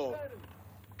for all.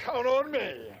 Count on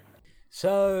me.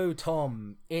 So,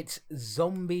 Tom, it's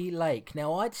Zombie Lake.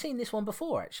 Now, I'd seen this one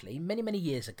before, actually, many, many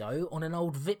years ago on an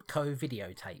old Vipco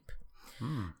videotape.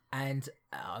 And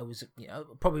I was,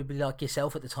 probably like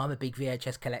yourself at the time, a big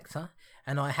VHS collector.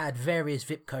 And I had various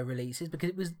Vipco releases because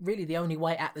it was really the only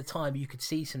way at the time you could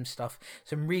see some stuff,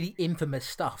 some really infamous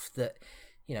stuff that,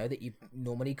 that you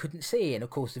normally couldn't see. And, of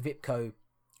course, the Vipco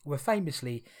were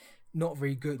famously not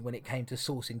very good when it came to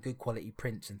sourcing good quality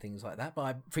prints and things like that.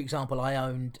 But for example, I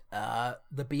owned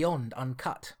the Beyond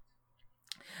Uncut,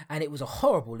 and it was a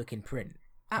horrible looking print,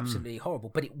 absolutely horrible,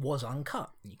 but it was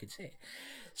uncut, and you could see it.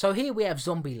 So here we have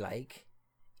Zombie Lake,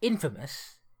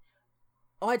 infamous.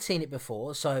 I'd seen it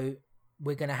before, so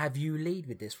we're going to have you lead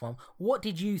with this one. What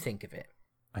did you think of it?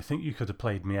 I think you could have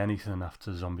played me anything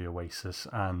after Zombie Oasis,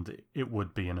 and it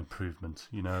would be an improvement,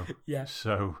 Yeah.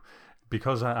 So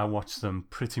because I watched them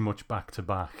pretty much back to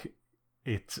back,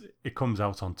 it comes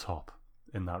out on top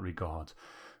in that regard.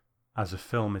 As a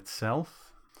film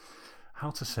itself,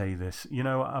 how to say this? You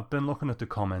know, I've been looking at the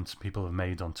comments people have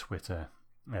made on Twitter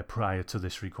prior to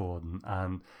this recording,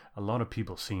 and a lot of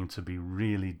people seem to be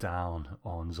really down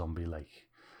on Zombie Lake.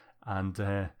 And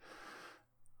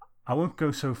I won't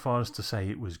go so far as to say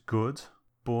it was good,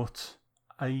 but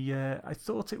I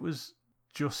thought it was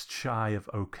just shy of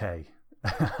okay.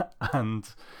 And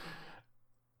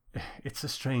it's a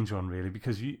strange one, really,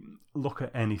 because you look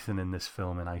at anything in this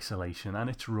film in isolation and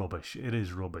it's rubbish. It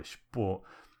is rubbish, but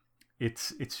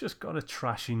it's just got a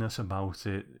trashiness about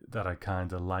it that I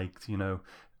kind of liked. You know,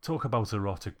 talk about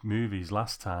erotic movies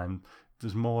last time.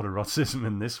 There's more eroticism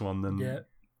in this one than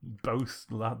both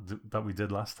that we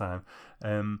did last time.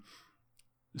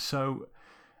 So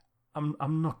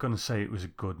I'm not going to say it was a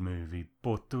good movie,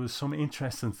 but there was some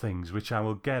interesting things which I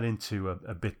will get into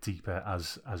a bit deeper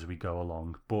as we go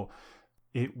along. But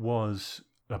it was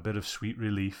a bit of sweet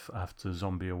relief after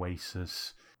Zombie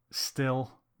Oasis.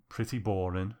 Still pretty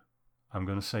boring. I'm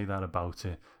going to say that about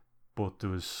it. But there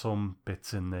was some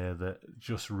bits in there that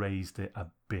just raised it a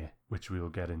bit, which we will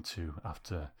get into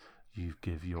after you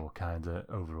give your kind of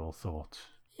overall thoughts.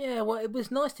 Yeah, well, it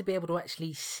was nice to be able to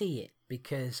actually see it,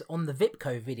 because on the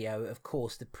Vipco video, of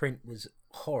course, the print was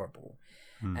horrible.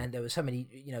 And there were so many,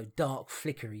 you know, dark,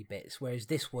 flickery bits, whereas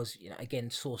this was, you know, again,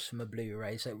 sourced from a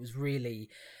Blu-ray, so it was really,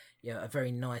 you know, a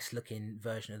very nice-looking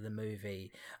version of the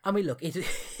movie. I mean, look,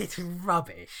 it's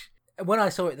rubbish. When I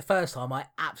saw it the first time, I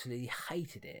absolutely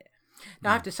hated it. Now,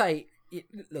 I have to say,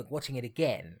 look, watching it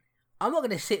again, I'm not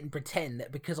going to sit and pretend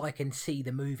that because I can see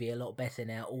the movie a lot better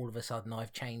now, all of a sudden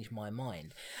I've changed my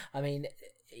mind. I mean,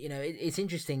 you know, it's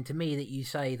interesting to me that you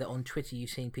say that on Twitter you've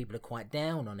seen people are quite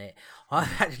down on it.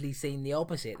 I've actually seen the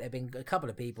opposite. There have been a couple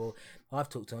of people I've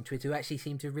talked to on Twitter who actually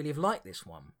seem to really have liked this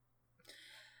one.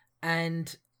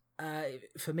 And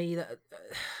for me, that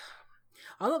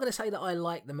I'm not going to say that I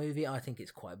like the movie. I think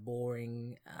it's quite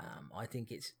boring. I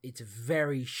think it's a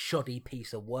very shoddy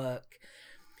piece of work.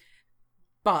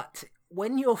 But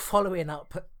when you're following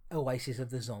up Oasis of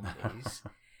the Zombies,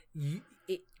 you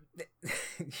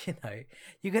know,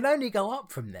 you can only go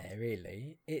up from there,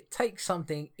 really. It takes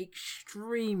something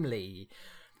extremely,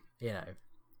 you know,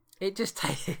 it just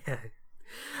takes...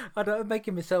 I'm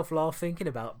making myself laugh thinking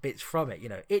about bits from it, you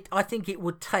know. I think it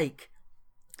would take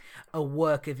a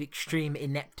work of extreme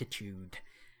ineptitude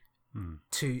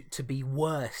to be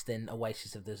worse than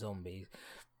Oasis of the Zombies.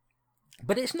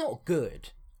 But it's not good.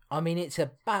 I mean, it's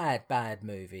a bad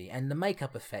movie. And the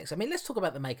makeup effects... I mean, let's talk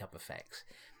about the makeup effects,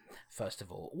 first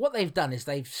of all. What they've done is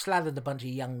they've slathered a bunch of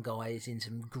young guys in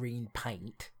some green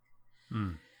paint.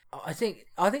 I think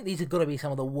these have got to be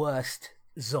some of the worst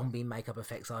zombie makeup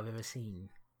effects I've ever seen.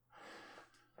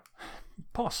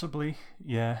 Possibly,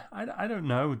 yeah. I don't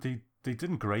know. They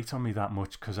didn't grate on me that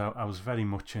much because I was very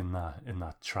much in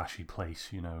that trashy place,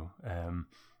 you know.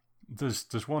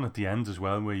 There's one at the end as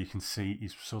well where you can see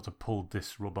he's sort of pulled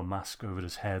this rubber mask over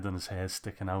his head and his hair's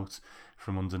sticking out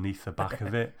from underneath the back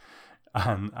of it.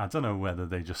 And I don't know whether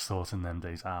they just thought in them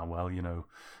days, well, you know,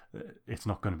 it's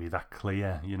not going to be that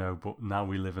clear, you know, but now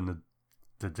we live in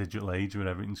the digital age where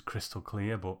everything's crystal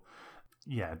clear. But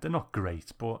yeah, they're not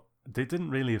great, but they didn't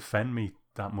really offend me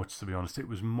that much, to be honest. It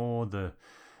was more the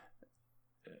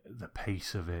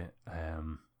pace of it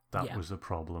that was the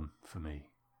problem for me.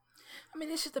 I mean,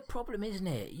 this is the problem, isn't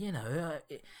it? You know,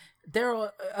 there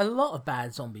are a lot of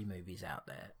bad zombie movies out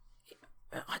there.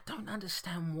 I don't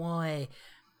understand why.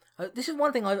 This is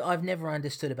one thing I've never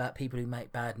understood about people who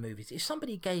make bad movies. If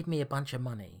somebody gave me a bunch of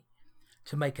money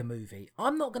to make a movie,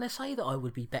 I'm not going to say that I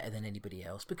would be better than anybody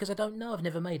else because I don't know. I've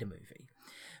never made a movie.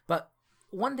 But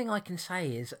one thing I can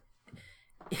say is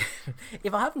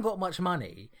if I haven't got much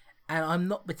money and I'm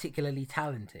not particularly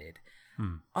talented,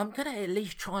 I'm going to at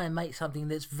least try and make something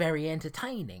that's very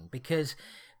entertaining, because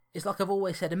it's like I've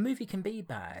always said, a movie can be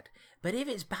bad, but if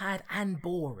it's bad and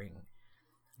boring,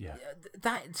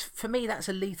 that's, for me, that's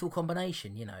a lethal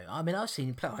combination, you know. I mean, I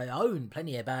own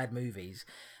plenty of bad movies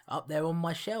up there on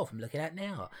my shelf I'm looking at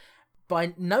now.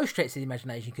 By no stretch of the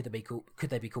imagination could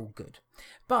they be called good.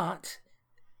 But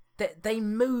they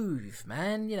move,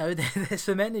 man, you know, there's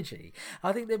some energy.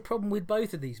 I think the problem with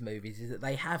both of these movies is that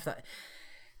they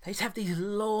just have these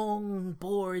long,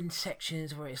 boring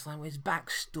sections where it's like, well, it's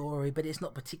backstory, but it's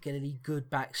not particularly good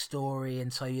backstory,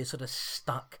 and so you're sort of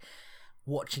stuck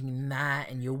watching that,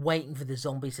 and you're waiting for the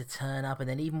zombies to turn up, and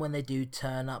then even when they do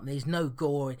turn up, there's no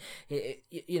gore.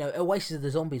 You know, Oasis of the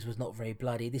Zombies was not very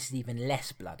bloody. This is even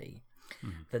less bloody.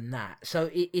 than that. So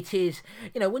it is,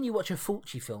 when you watch a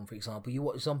Fulci film, for example, you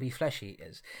watch Zombie Flesh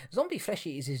Eaters. Zombie Flesh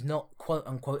Eaters is not quote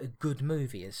unquote a good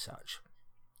movie as such,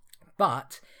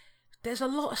 but there's a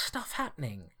lot of stuff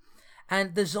happening.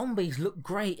 And the zombies look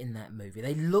great in that movie.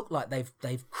 They look like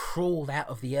they've crawled out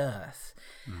of the earth.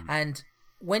 And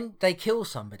when they kill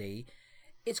somebody,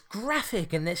 it's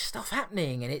graphic and there's stuff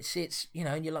happening, and it's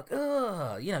and you're like,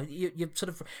 ugh, you're sort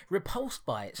of repulsed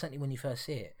by it, certainly when you first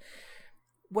see it.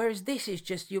 Whereas this is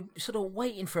just, you're sort of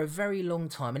waiting for a very long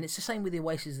time, and it's the same with the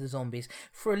Oasis of the Zombies,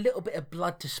 for a little bit of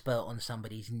blood to spurt on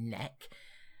somebody's neck,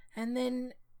 and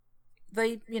then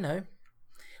they,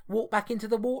 walk back into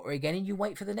the water again, and you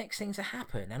wait for the next thing to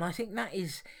happen. And I think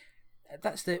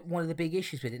that's one of the big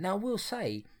issues with it. Now, I will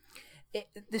say,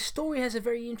 the story has a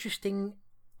very interesting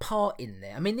part in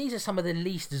there. I mean, these are some of the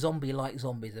least zombie-like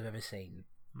zombies I've ever seen.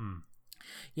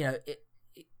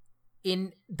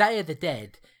 In Day of the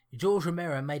Dead, George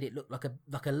Romero made it look like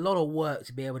a lot of work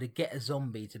to be able to get a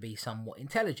zombie to be somewhat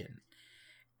intelligent.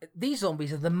 These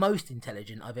zombies are the most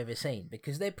intelligent I've ever seen,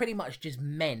 because they're pretty much just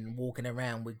men walking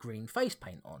around with green face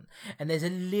paint on. And there's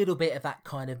a little bit of that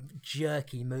kind of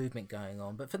jerky movement going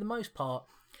on, but for the most part,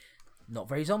 not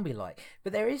very zombie-like.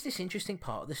 But there is this interesting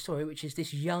part of the story, which is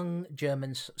this young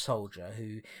German soldier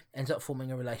who ends up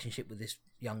forming a relationship with this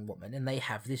young woman, and they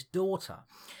have this daughter.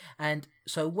 And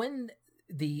so when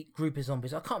the group of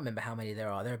zombies, I can't remember how many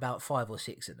there are are about 5 or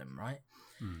 6 of them, right?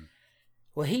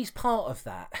 Well, he's part of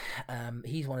that.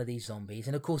 He's one of these zombies,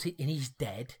 and of course he's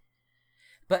dead,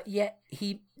 but yet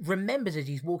he remembers as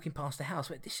he's walking past the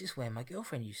house, this is where my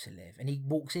girlfriend used to live. And he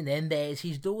walks in there, and there's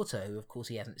his daughter, who of course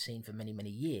he hasn't seen for many, many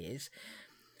years.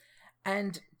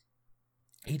 And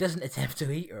he doesn't attempt to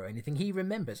eat her or anything. He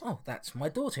remembers, oh, that's my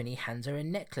daughter, and he hands her a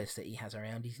necklace that he has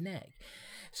around his neck.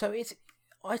 So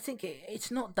I think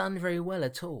it's not done very well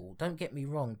at all, don't get me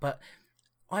wrong, but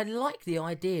I like the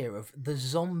idea of the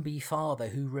zombie father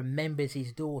who remembers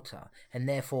his daughter and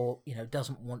therefore,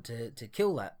 doesn't want to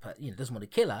kill that, but doesn't want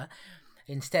to kill her.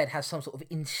 Instead, has some sort of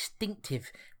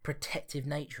instinctive, protective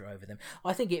nature over them.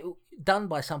 I think it done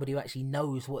by somebody who actually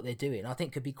knows what they're doing. I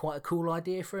think could be quite a cool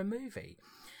idea for a movie.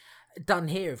 Done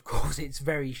here, of course, it's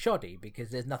very shoddy because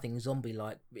there's nothing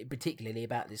zombie-like, particularly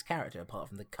about this character, apart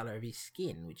from the colour of his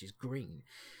skin, which is green.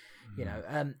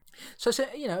 So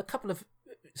a couple of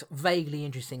sort of vaguely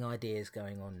interesting ideas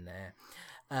going on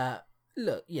there.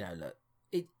 Look,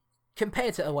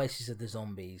 compared to Oasis of the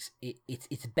Zombies,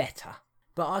 it's better.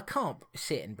 But I can't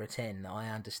sit and pretend that I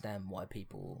understand why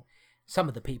some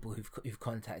of the people who've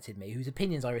contacted me, whose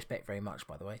opinions I respect very much,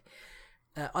 by the way,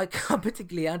 I can't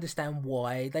particularly understand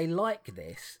why they like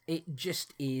this. It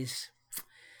just is,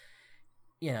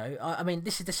 I mean,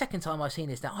 this is the second time I've seen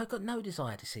this now. I've got no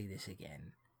desire to see this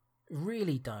again.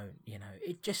 Really don't,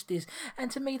 it just is.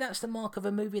 And to me, that's the mark of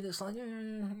a movie that's like,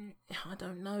 I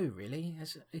don't know, really.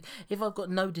 If I've got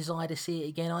no desire to see it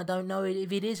again, I don't know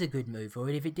if it is a good movie or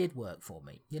if it did work for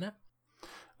me,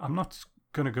 I'm not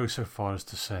going to go so far as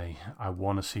to say I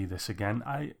want to see this again.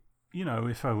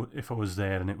 If I was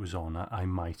there and it was on, I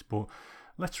might, but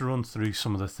let's run through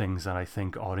some of the things that I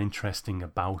think are interesting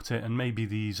about it, and maybe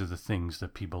these are the things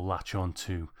that people latch on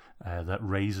to that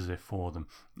raises it for them.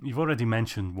 You've already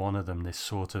mentioned one of them, this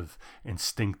sort of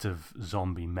instinctive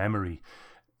zombie memory.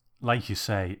 Like you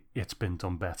say, it's been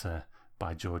done better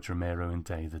by George Romero in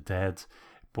Day of the Dead,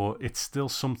 but it's still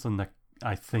something that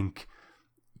I think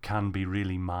can be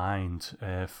really mined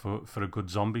for a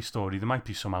good zombie story. There might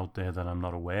be some out there that I'm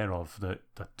not aware of that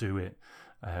do it,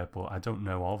 but I don't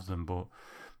know of them. But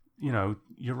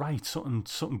you're right,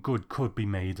 something good could be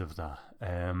made of that.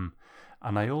 And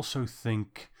I also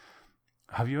think,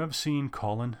 have you ever seen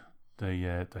Colin,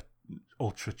 the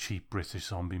ultra cheap British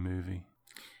zombie movie?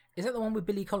 Is that the one with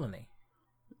Billy Connolly?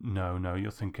 No,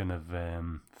 you're thinking of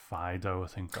Fido. I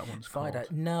think that one's Fido.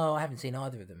 called. No, I haven't seen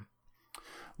either of them.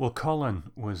 Well,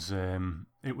 Colin was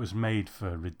it was made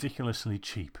for ridiculously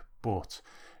cheap, but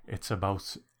it's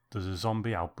about, there's a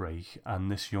zombie outbreak and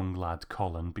this young lad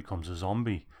Colin becomes a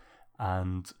zombie,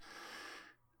 and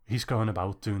he's going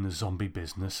about doing the zombie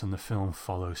business, and the film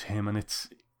follows him, and it's,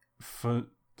 for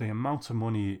the amount of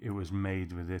money it was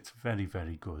made with, it's very,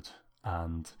 very good,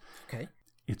 and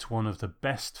it's one of the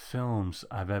best films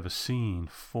I've ever seen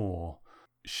for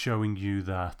showing you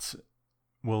that,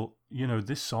 well,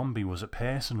 this zombie was a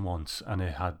person once, and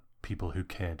it had people who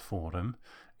cared for him.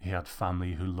 He had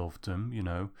family who loved him,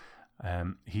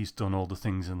 he's done all the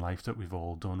things in life that we've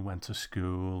all done, went to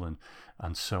school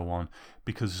and so on.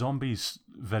 Because zombies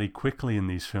very quickly in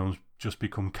these films just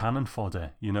become cannon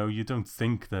fodder. You don't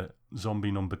think that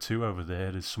zombie number 2 over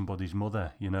there is somebody's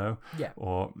mother,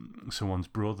 or someone's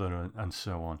brother and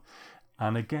so on.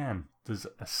 And again, there's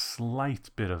a slight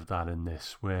bit of that in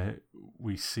this, where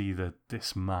we see that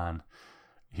this man,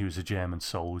 he was a German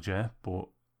soldier, but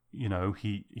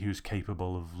he was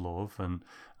capable of love and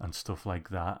stuff like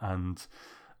that, and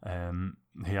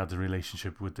he had a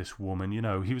relationship with this woman.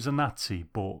 He was a Nazi,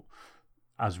 but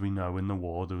as we know, in the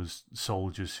war there was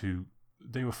soldiers who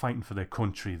they were fighting for their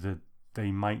country that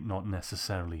they might not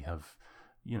necessarily have.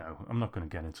 I'm not going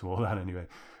to get into all that anyway,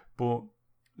 but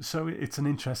so it's an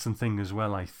interesting thing as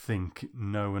well, I think,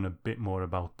 knowing a bit more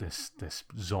about this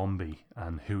zombie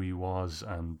and who he was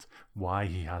and why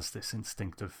he has this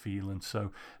instinctive feeling.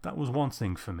 So that was one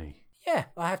thing for me. Yeah,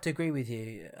 I have to agree with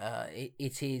you.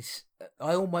 It is.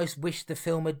 I almost wish the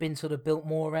film had been sort of built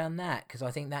more around that, because I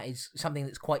think that is something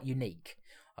that's quite unique,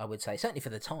 I would say, certainly for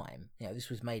the time. This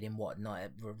was made in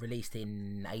released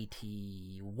in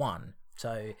 1981.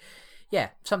 So, yeah,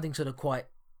 something quite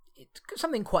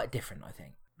different, I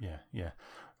think. Yeah.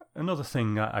 Another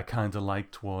thing I kind of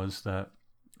liked was that,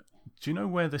 do you know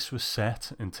where this was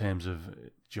set in terms of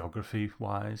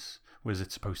geography-wise? Where's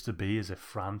it supposed to be? Is it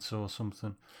France or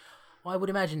something? I would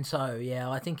imagine so, yeah.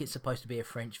 I think it's supposed to be a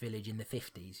French village in the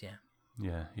 50s, yeah.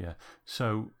 Yeah.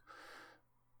 So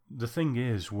the thing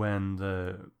is, when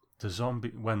the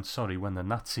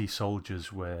Nazi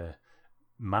soldiers were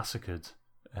massacred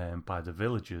by the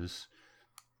villagers,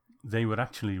 they were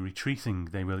actually retreating.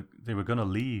 They were going to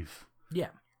leave. Yeah.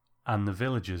 And the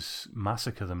villagers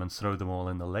massacre them and throw them all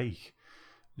in the lake.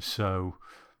 So,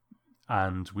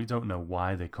 and we don't know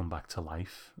why they come back to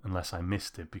life, unless I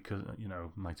missed it, because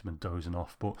might have been dozing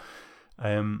off. But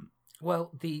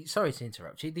well, sorry to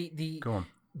interrupt you. Go on.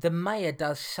 The mayor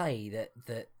does say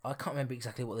that I can't remember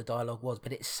exactly what the dialogue was,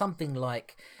 but it's something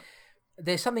like,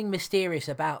 there's something mysterious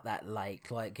about that lake,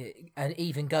 and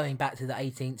even going back to the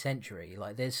 18th century,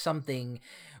 there's something,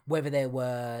 whether there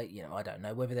were, I don't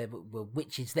know, whether there were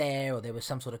witches there or there was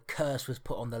some sort of curse was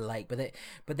put on the lake,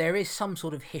 but there is some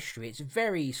sort of history. It's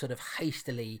very sort of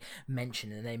hastily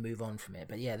mentioned and they move on from it.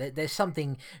 But yeah, there's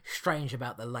something strange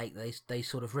about the lake. They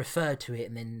sort of refer to it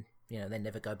and then, they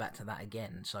never go back to that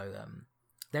again. So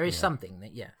there is something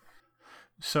that, yeah.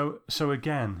 So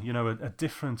again, a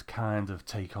different kind of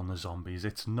take on the zombies.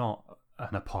 It's not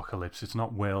an apocalypse. It's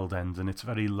not world ending. It's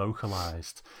very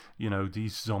localized.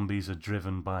 These zombies are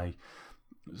driven by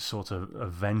sort of a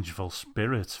vengeful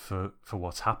spirit for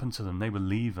what's happened to them. They were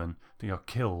leaving, they got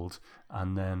killed,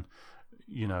 and then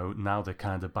now they're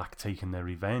kind of back taking their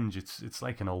revenge. It's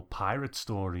like an old pirate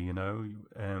story,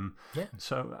 Yeah.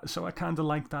 So I kind of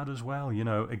like that as well.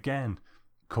 Again,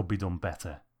 could be done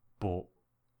better, but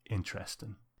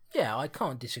interesting. Yeah, I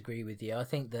can't disagree with you. I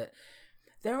think that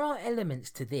there are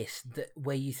elements to this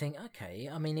where you think, okay,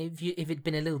 I mean, if it'd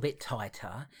been a little bit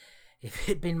tighter, if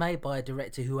it'd been made by a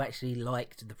director who actually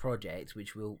liked the project,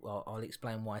 which I'll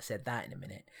explain why I said that in a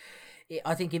minute.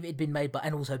 I think if it'd been made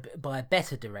by a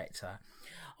better director,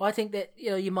 I think that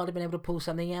you might have been able to pull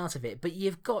something out of it. But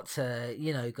you've got to,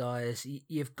 guys,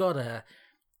 you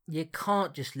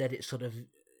can't just let it sort of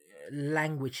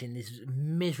language in this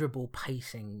miserable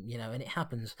pacing, and it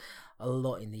happens a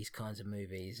lot in these kinds of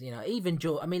movies. Even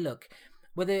I mean, look,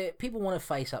 whether people want to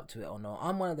face up to it or not,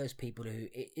 I'm one of those people who,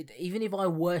 even if I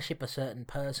worship a certain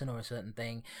person or a certain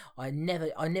thing, I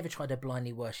never try to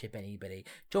blindly worship anybody.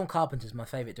 John Carpenter's my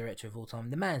favourite director of all time.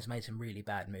 The man's made some really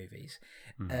bad movies.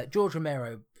 George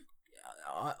Romero,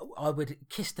 I would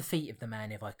kiss the feet of the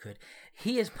man if I could.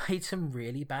 He has made some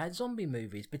really bad zombie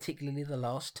movies, particularly the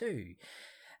last two.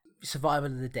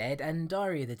 Survival of the Dead and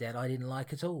Diary of the Dead I didn't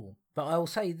like at all. But I'll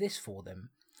say this for them.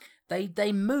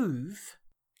 They move,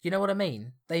 you know what I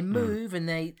mean? They move and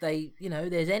they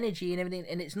there's energy and everything,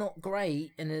 and it's not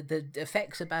great and the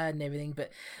effects are bad and everything,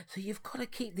 but so you've got to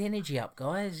keep the energy up,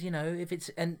 guys, if it's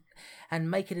and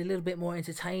make it a little bit more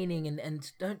entertaining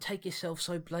and don't take yourself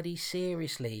so bloody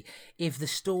seriously if the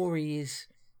story is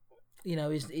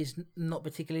is not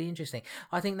particularly interesting.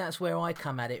 I think that's where I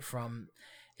come at it from,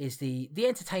 is the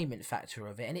entertainment factor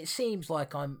of it. And it seems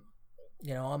like I'm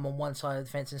on one side of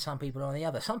the fence and some people are on the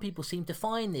other. Some people seem to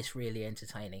find this really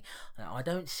entertaining. I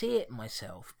don't see it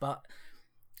myself, but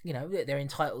they're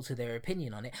entitled to their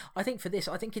opinion on it. I think for this,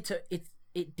 I think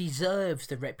it deserves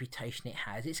the reputation it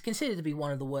has. It's considered to be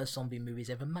one of the worst zombie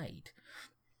movies ever made,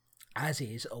 as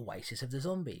is Oasis of the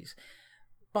Zombies.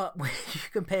 But when you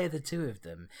compare the two of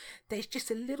them, there's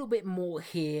just a little bit more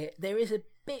here. There is a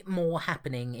bit more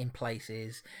happening in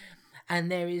places. And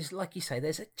there is, like you say,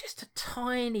 there's just a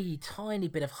tiny, tiny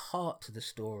bit of heart to the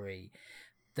story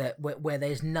where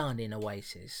there's none in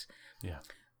Oasis. Yeah.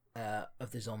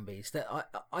 Of the zombies. That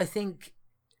I think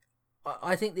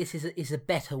this is a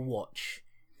better watch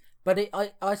But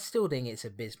I still think it's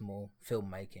abysmal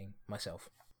filmmaking myself.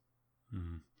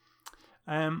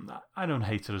 I don't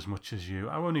hate it as much as you.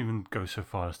 I won't even go so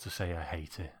far as to say I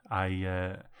hate it.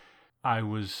 I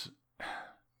was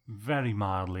very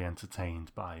mildly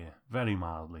entertained by it. Very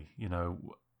mildly. You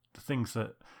know, the things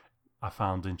that I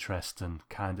found interesting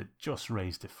kind of just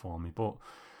raised it for me. But,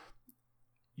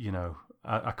 you know,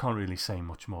 I can't really say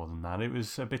much more than that. It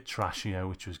was a bit trashier,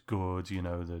 which was good. You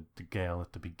know, the girl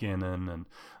at the beginning, and,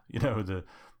 you know, the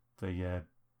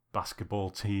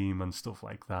basketball team and stuff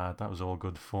like that. That was all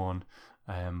good fun.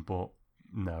 But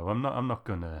no, I'm not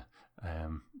gonna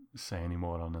say any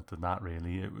more on it than that.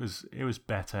 Really, it was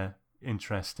better,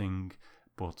 interesting,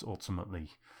 but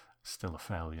ultimately still a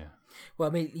failure. Well,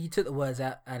 I mean, you took the words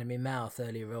out of my mouth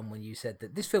earlier on when you said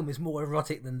that this film is more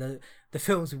erotic than the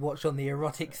films we watched on the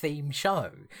erotic theme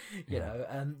show. You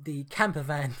know, the camper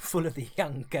van full of the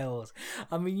young girls.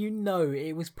 I mean, you know,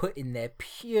 it was put in there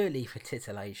purely for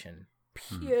titillation.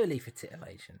 Purely for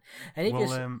titillation. And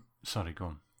if sorry, go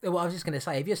on. Well, I was just going to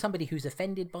say, if you're somebody who's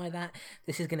offended by that,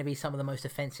 this is going to be some of the most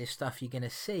offensive stuff you're going to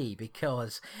see,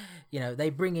 because, you know,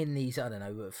 they bring in these, I don't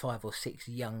know, 5 or 6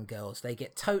 young girls. They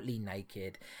get totally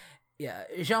naked. Yeah,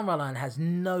 Jean Rollan has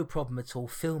no problem at all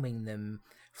filming them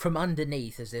from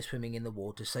underneath as they're swimming in the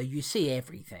water, so you see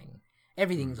everything.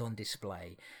 Everything's on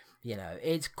display. You know,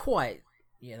 it's quite,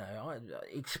 you know,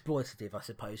 exploitative, I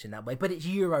suppose, in that way. But it's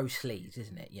Euro sleaze,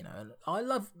 isn't it? You know, and I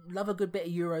love a good bit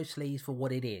of Euro sleaze for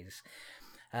what it is.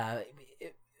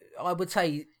 I would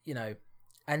say, you know,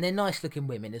 and they're nice looking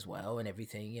women as well and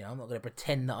everything. You know, I'm not going to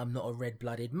pretend that I'm not a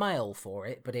red-blooded male for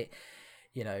it, but it,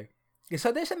 you know.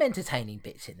 So there's some entertaining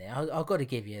bits in there. I've got to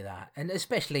give you that. And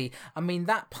especially, I mean,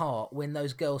 that part when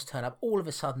those girls turn up, all of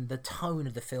a sudden the tone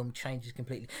of the film changes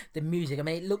completely. The music, I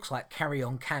mean, it looks like Carry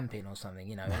On Camping or something,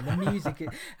 you know. And the music, you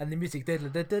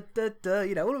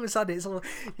know, all of a sudden it's all,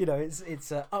 you know,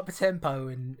 it's up tempo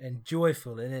and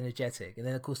joyful and energetic. And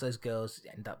then of course those girls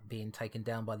end up being taken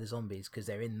down by the zombies because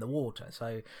they're in the water.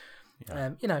 So,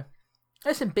 you know,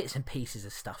 there's some bits and pieces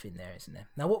of stuff in there, isn't there?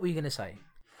 Now, what were you going to say?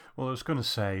 Well, I was going to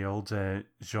say, old Jean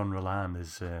Rollan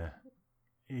is,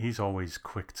 he's always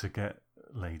quick to get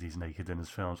ladies naked in his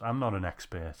films. I'm not an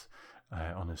expert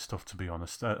on his stuff, to be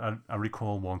honest. I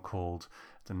recall one called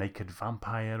The Naked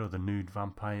Vampire or The Nude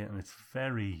Vampire, and it's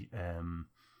very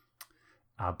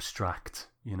abstract,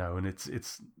 you know, and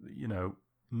it's you know,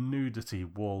 nudity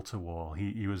wall to wall.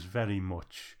 He was very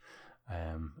much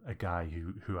a guy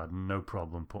who had no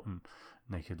problem putting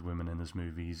naked women in his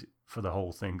movies for the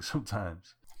whole thing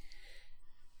sometimes.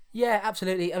 Yeah,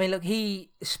 absolutely. I mean, look,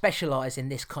 he specialised in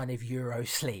this kind of Euro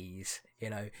sleaze, you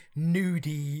know,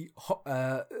 nudie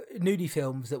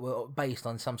films that were based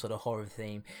on some sort of horror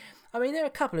theme. I mean, there are a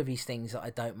couple of these things that I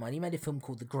don't mind. He made a film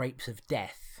called The Grapes of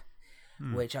Death,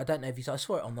 which I don't know if you saw. I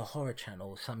saw it on the Horror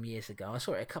Channel some years ago. I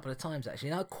saw it a couple of times,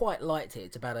 actually, and I quite liked it.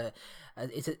 It's about it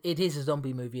is a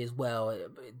zombie movie as well.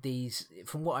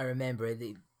 From what I remember,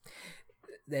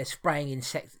 they're spraying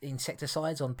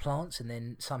insecticides on plants, and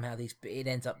then somehow it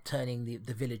ends up turning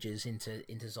the villagers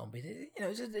into zombies. You know,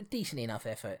 it's a decent enough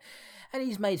effort. And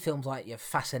he's made films like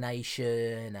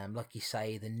Fascination, like you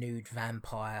say, The Nude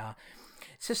Vampire.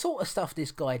 It's the sort of stuff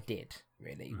this guy did,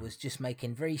 really, was just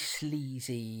making very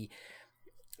sleazy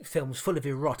films full of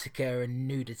erotica and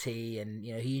nudity, and,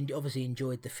 you know, he obviously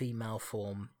enjoyed the female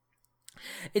form.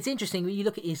 It's interesting, when you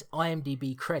look at his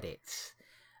IMDb credits,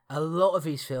 a lot of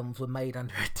his films were made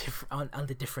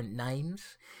under different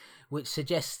names, which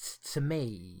suggests to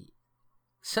me,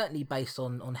 certainly based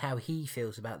on how he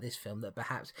feels about this film, that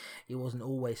perhaps he wasn't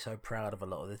always so proud of a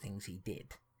lot of the things he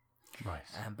did. Right.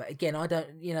 But again, I don't,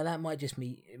 you know, that might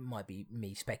be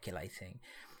me speculating.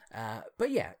 But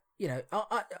yeah, you know,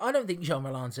 I don't think Jean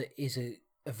Rollan is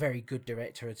a very good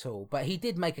director at all, but he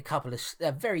did make a couple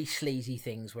of very sleazy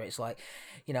things where it's like,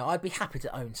 you know, I'd be happy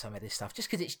to own some of this stuff just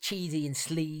because it's cheesy and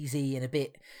sleazy and a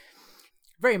bit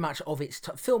very much of its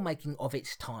filmmaking of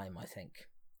its time, I think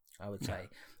I would say,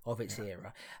 of its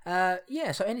era.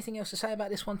 So anything else to say about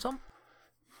this one, Tom?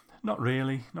 Not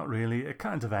really. It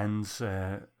kind of ends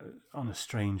on a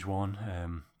strange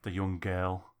one. The young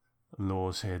girl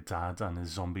lures her dad and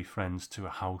his zombie friends to a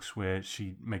house where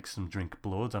she makes them drink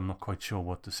blood. I'm not quite sure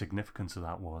what the significance of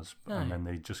that was. No. And then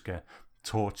they just get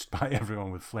torched by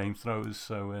everyone with flamethrowers.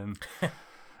 So,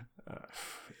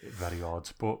 very odd.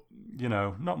 But, you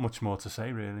know, not much more to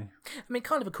say, really. I mean,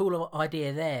 kind of a cool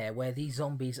idea there, where these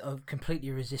zombies are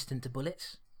completely resistant to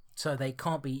bullets. So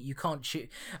you can't shoot.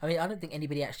 I mean, I don't think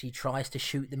anybody actually tries to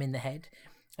shoot them in the head.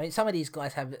 I mean, some of these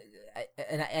guys have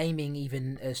an aiming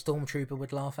even a stormtrooper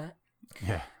would laugh at.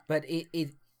 Yeah. But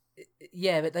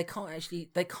Yeah, but they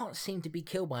can't seem to be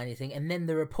killed by anything. And then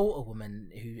the reporter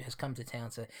woman who has come to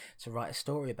town to write a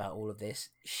story about all of this,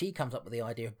 she comes up with the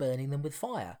idea of burning them with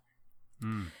fire.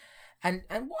 And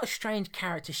what a strange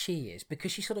character she is,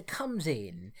 because she sort of comes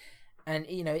in and,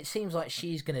 you know, it seems like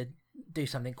she's going to do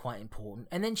something quite important.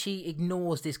 And then she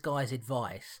ignores this guy's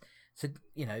advice. So,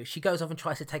 you know, she goes off and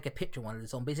tries to take a picture of one of the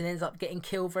zombies and ends up getting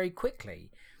killed very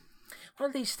quickly. One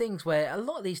of these things where a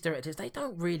lot of these directors, they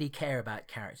don't really care about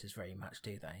characters very much,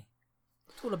 do they?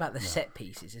 It's all about the set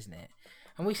pieces, isn't it?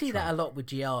 And we see that a lot with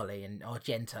Gialli and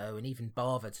Argento and even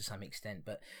Bava to some extent.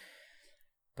 But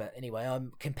anyway,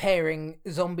 I'm comparing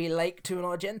Zombie Lake to an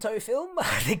Argento film.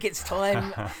 I think it's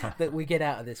time that we get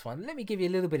out of this one. Let me give you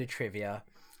a little bit of trivia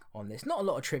on this. Not a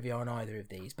lot of trivia on either of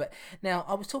these, but now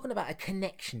I was talking about a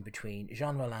connection between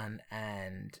Jean Rollan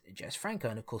and Jess Franco,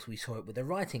 and of course we saw it with the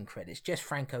writing credits. Jess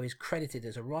Franco is credited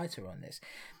as a writer on this,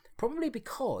 probably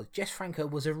because Jess Franco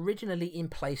was originally in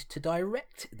place to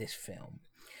direct this film,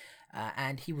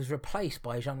 and he was replaced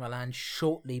by Jean Rollan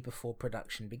shortly before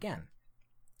production began.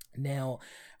 Now,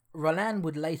 Rollan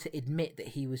would later admit that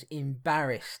he was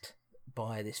embarrassed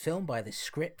by this film, by this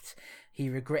script. He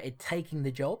regretted taking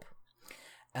the job,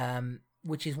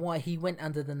 which is why he went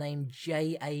under the name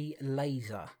J.A.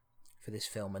 Laser for this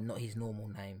film and not his normal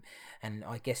name. And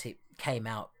I guess it came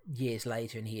out years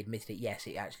later and he admitted it. Yes,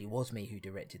 it actually was me who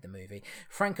directed the movie.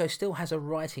 Franco still has a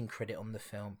writing credit on the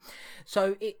film.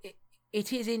 So it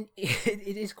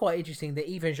is quite interesting that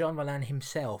even Jean Rollan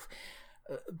himself,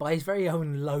 by his very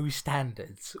own low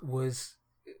standards, was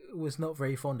not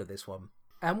very fond of this one.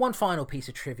 And one final piece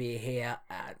of trivia here,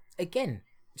 again,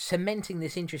 cementing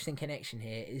this interesting connection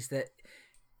here, is that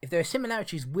if there are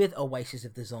similarities with Oasis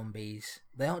of the Zombies,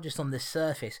 they aren't just on the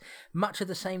surface. Much of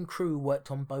the same crew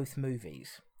worked on both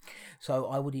movies. So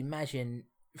I would imagine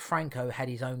Franco had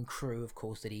his own crew, of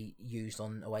course, that he used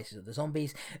on Oasis of the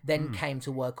Zombies, then came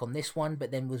to work on this one,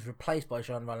 but then was replaced by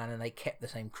Jean Rollan and they kept the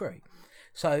same crew.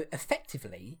 So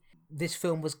effectively, this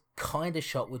film was kind of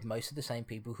shot with most of the same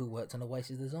people who worked on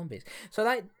Oasis of the Zombies. So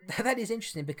that is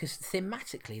interesting because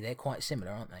thematically they're quite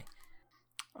similar, aren't they?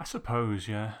 I suppose,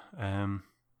 yeah.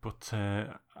 But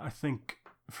I think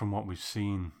from what we've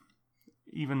seen,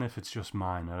 even if it's just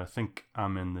minor, I think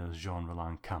I'm in the Jean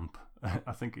Rollan camp.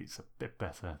 I think it's a bit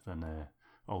better than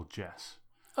old Jess.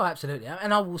 Oh, absolutely.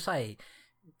 And I will say,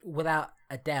 without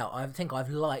a doubt, I think I've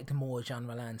liked more Jean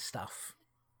Rollan stuff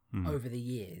over the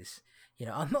years. You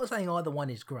know, I'm not saying either one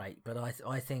is great, but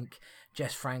I think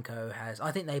Jess Franco has...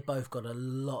 I think they both got a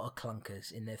lot of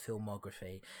clunkers in their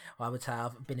filmography. I would say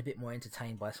I've been a bit more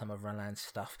entertained by some of Rollan's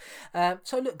stuff.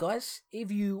 So look, guys,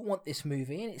 if you want this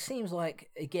movie, and it seems like,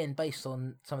 again, based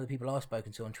on some of the people I've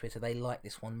spoken to on Twitter, they like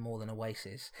this one more than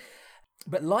Oasis.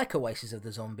 But like Oasis of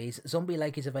the Zombies, Zombie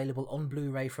Lake is available on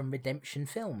Blu-ray from Redemption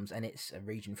Films, and it's a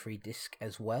region-free disc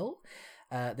as well.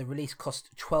 The release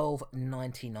cost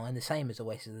 $12.99, the same as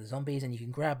Oasis of the Zombies, and you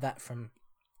can grab that from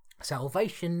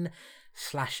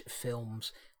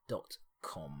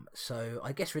salvation/films.com. So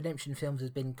I guess Redemption Films has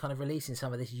been kind of releasing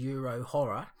some of this Euro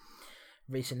horror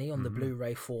recently on the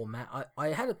Blu-ray format. I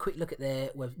had a quick look at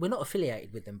we're not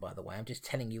affiliated with them, by the way. I'm just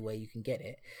telling you where you can get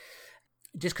it.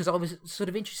 Just because I was sort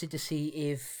of interested to see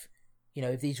if, you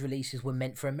know, if these releases were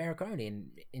meant for America only,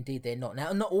 and indeed they're not.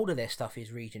 Now, not all of their stuff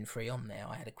is region-free on there.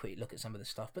 I had a quick look at some of the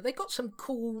stuff, but they got some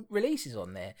cool releases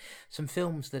on there. Some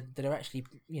films that are actually,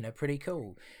 you know, pretty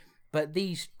cool. But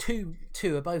these two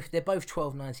are both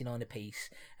 $12.99 a piece,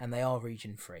 and they are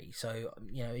region-free. So,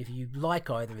 you know, if you like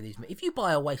either of these, if you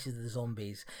buy Oasis of the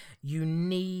Zombies, you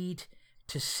need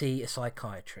to see a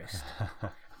psychiatrist.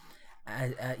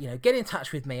 You know, get in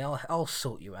touch with me. I'll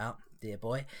sort you out, dear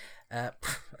boy. That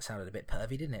sounded a bit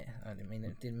pervy, didn't it? I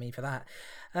didn't mean for that.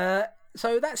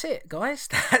 So that's it, guys.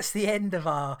 That's the end of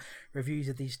our reviews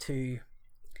of these two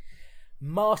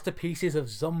masterpieces of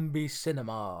zombie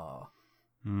cinema.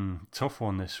 Tough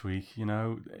one this week, you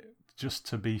know. Just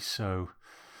to be so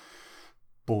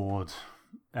bored,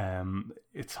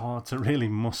 it's hard to really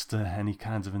muster any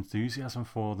kinds of enthusiasm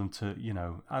for them to, you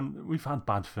know. And we've had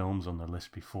bad films on the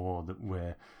list before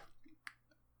where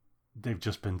they've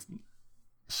just been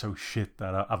so shit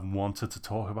that I've wanted to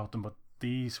talk about them, but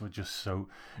these were just so,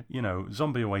 you know,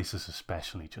 Zombie Oasis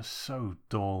especially, just so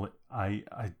dull. I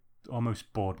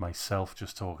almost bored myself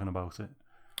just talking about it.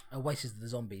 Oasis of the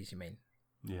Zombies, you mean?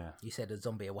 Yeah. You said a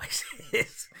Zombie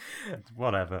Oasis.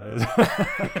 Whatever.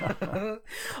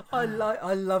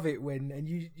 I love it when, and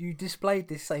you displayed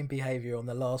this same behaviour on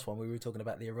the last one. We were talking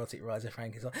about the erotic rise of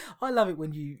Frankenstein. I love it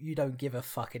when you don't give a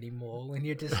fuck anymore. When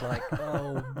you're just like,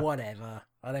 oh, whatever.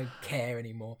 I don't care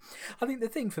anymore. I think the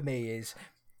thing for me is,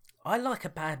 I like a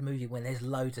bad movie when there's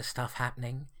loads of stuff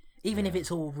happening. even if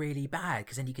it's all really bad,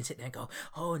 because then you can sit there and go,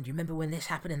 oh, and do you remember when this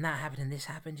happened and that happened and this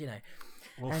happened, you know?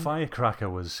 Well, Firecracker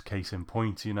was case in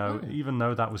point, you know. Even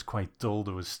though that was quite dull,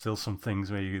 there was still some things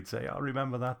where you could say, oh,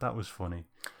 remember that was funny.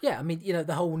 Yeah, I mean, you know,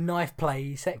 the whole knife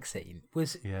play sex scene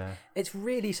was, yeah, it's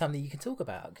really something you can talk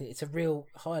about. It's a real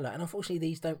highlight. And unfortunately,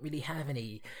 these don't really have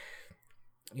any,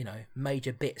 you know,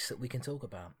 major bits that we can talk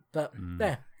about. But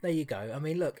there you go. I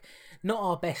mean, look, not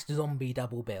our best zombie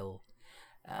double bill.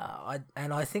 I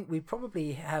think we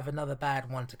probably have another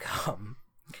bad one to come.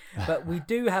 But we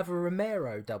do have a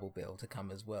Romero double bill to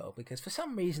come as well, because for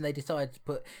some reason they decided to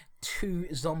put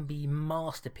 2 zombie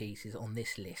masterpieces on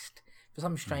this list. For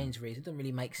some strange reason, it doesn't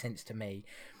really make sense to me.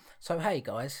 So hey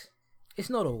guys, it's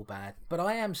not all bad, but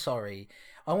I am sorry.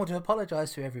 I want to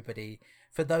apologise to everybody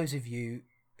for those of you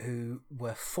who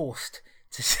were forced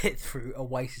to sit through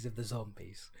Oasis of the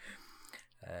Zombies.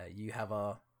 You have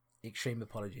our extreme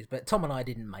apologies, but Tom and I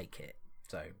didn't make it,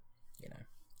 so you know.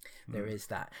 There is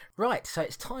that. Right, so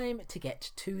it's time to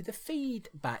get to the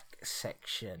feedback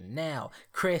section. Now,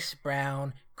 Chris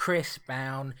Brown,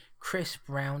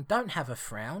 don't have a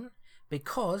frown,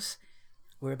 because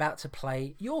we're about to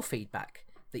play your feedback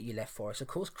that you left for us. Of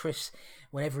course, Chris,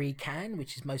 whenever he can,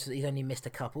 which is most of he's only missed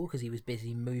a couple because he was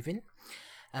busy moving,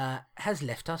 has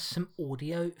left us some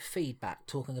audio feedback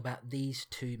talking about these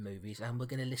 2 movies, and we're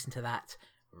going to listen to that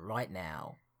right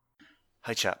now.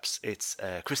 Hi chaps, it's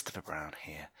Christopher Brown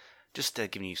here. Just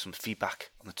giving you some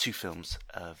feedback on the 2 films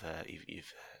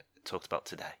you've talked about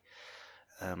today.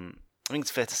 I think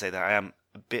it's fair to say that I am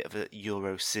a bit of a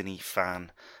Euro cine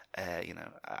fan. You know,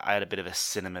 I had a bit of a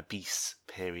cinema beast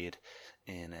period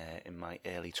in my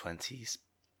early 20s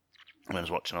when I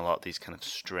was watching a lot of these kind of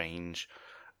strange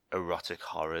erotic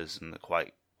horrors, and they're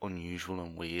quite unusual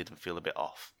and weird and feel a bit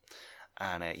off.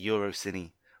 And Euro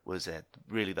cine was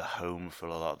really the home for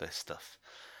a lot of this stuff.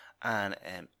 And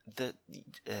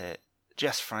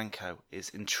Jess Franco is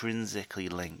intrinsically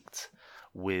linked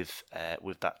with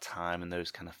that time and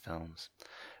those kind of films.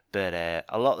 But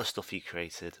a lot of the stuff he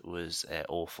created was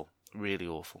awful, really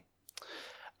awful.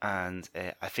 And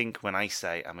I think when I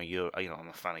say I'm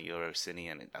a fan of Euro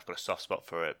cine, and I've got a soft spot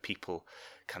for it, people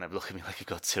kind of look at me like I've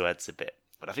got 2 heads a bit.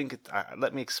 But I think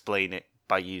let me explain it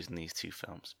by using these 2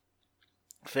 films.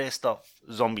 First off,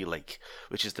 Zombie Lake,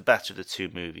 which is the better of the 2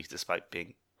 movies, despite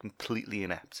being completely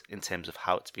inept in terms of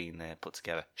how it's been put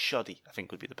together. Shoddy, I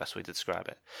think, would be the best way to describe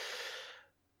it.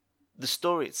 The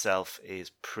story itself is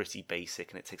pretty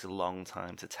basic, and it takes a long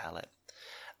time to tell it.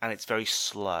 And it's very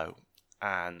slow,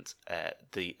 and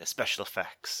the special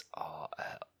effects are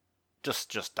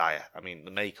just dire. I mean, the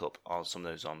makeup on some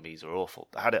of those zombies are awful.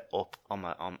 I had it up on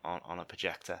a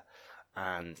projector,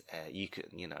 and you can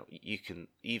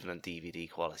even on DVD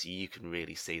quality, you can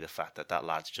really see the fact that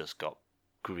lad's just got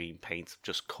green paint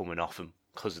just coming off him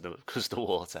because of the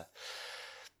water.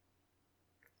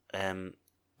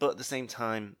 But at the same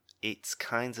time, it's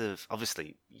kind of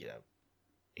obviously, you know,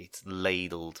 it's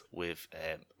ladled with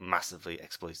massively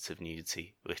exploitative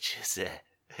nudity, which is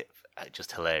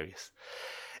just hilarious.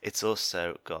 It's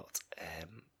also got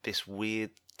this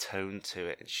weird tone to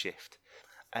it and shift.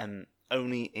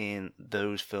 Only in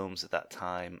those films at that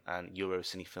time and Euro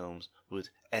cine films would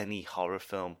any horror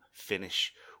film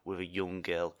finish with a young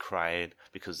girl crying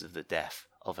because of the death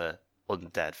of her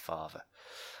undead father.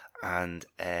 And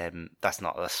that's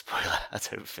not a spoiler, I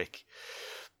don't think.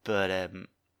 But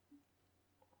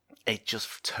it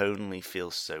just tonally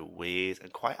feels so weird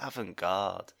and quite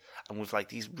avant-garde, and with like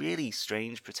these really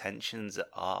strange pretensions at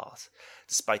art,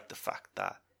 despite the fact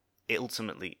that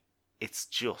it's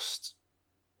just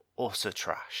utter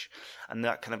trash. And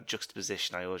that kind of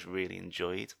juxtaposition I always really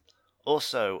enjoyed.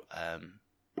 Also,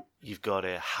 you've got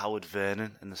Howard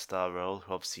Vernon in the star role,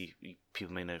 who obviously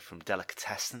people may know from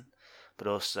Delicatessen, but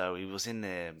also he was in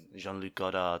Jean-Luc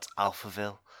Godard's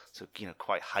Alphaville, so, you know,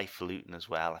 quite highfalutin as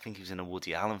well. I think he was in a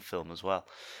Woody Allen film as well.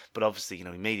 But obviously, you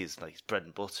know, he made his bread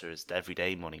and butter as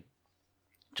everyday money,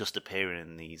 just appearing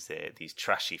in these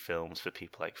trashy films for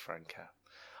people like Franco.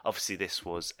 Obviously, this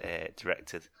was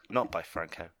directed not by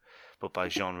Franco, but by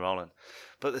Jean Rollan.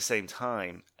 But at the same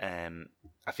time,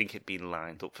 I think it'd been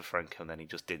lined up for Franco, and then he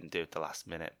just didn't do it at the last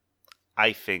minute.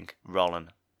 I think Rollan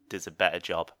does a better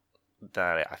job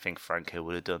than I think Franco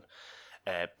would have done,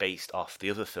 based off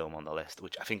the other film on the list,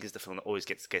 which I think is the film that always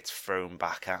gets thrown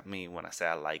back at me when I say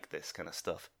I like this kind of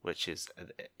stuff, which is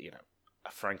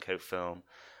a Franco film.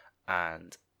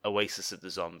 And Oasis of the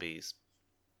Zombies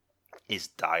is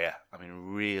dire. I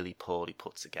mean, really poorly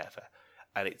put together,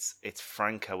 and it's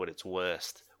Franco at its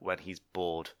worst when he's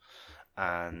bored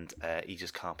and he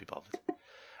just can't be bothered.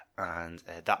 and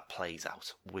that plays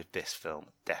out with this film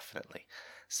definitely.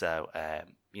 So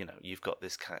you've got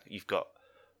you've got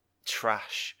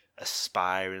trash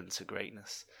aspiring to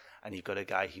greatness, and you've got a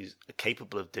guy who's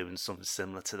capable of doing something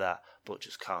similar to that, but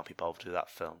just can't be bothered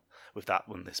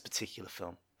with this particular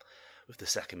film, with the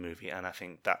second movie. And I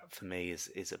think that for me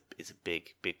is a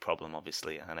big problem,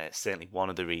 obviously, and it's certainly one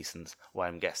of the reasons why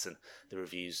I'm guessing the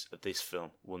reviews of this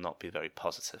film will not be very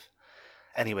positive.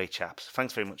 Anyway, chaps,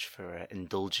 thanks very much for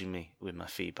indulging me with my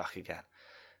feedback again.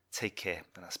 Take care,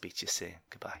 and I'll speak to you soon.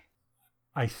 Goodbye.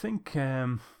 I think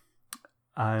I'm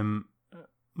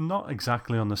not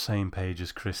exactly on the same page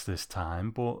as Chris this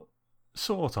time, but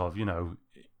sort of.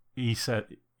 He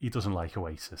said he doesn't like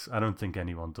Oasis. I don't think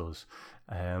anyone does.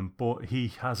 But he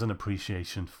has an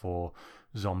appreciation for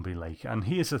Zombie Lake. And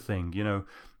here's the thing,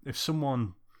 if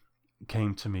someone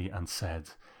came to me and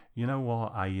said, you know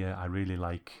what, I really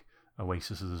like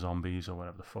Oasis of the Zombies, or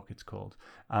whatever the fuck it's called,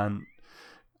 and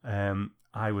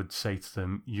I would say to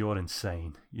them, you're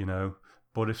insane,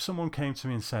 But if someone came to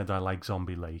me and said, I like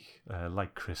Zombie Lake,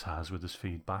 like Chris has with his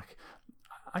feedback,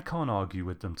 I can't argue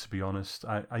with them, to be honest.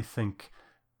 I think,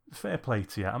 fair play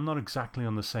to you. I'm not exactly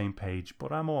on the same page,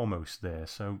 but I'm almost there.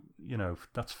 So,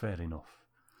 that's fair enough.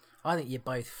 I think you're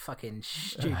both fucking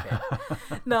stupid.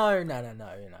 No.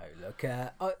 Look,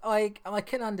 I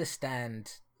can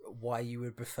understand why you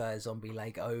would prefer Zombie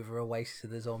Lake over Oasis of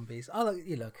the Zombies.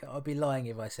 I'd be lying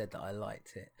if I said that I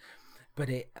liked it. But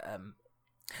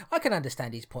I can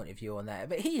understand his point of view on that,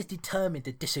 but he is determined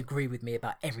to disagree with me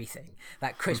about everything.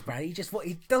 That Chris Brown, he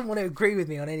doesn't want to agree with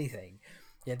me on anything.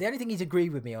 Yeah, the only thing he's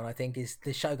agreed with me on, I think, is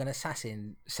the Shogun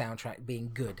Assassin soundtrack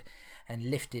being good and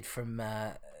lifted from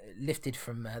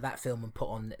that film and put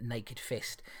on Naked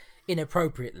Fist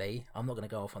inappropriately. I'm not going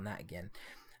to go off on that again.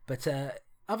 But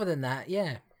other than that,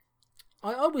 yeah,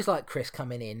 I always like Chris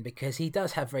coming in because he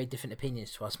does have very different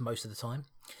opinions to us most of the time.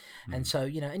 And so,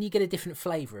 and you get a different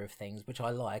flavour of things, which I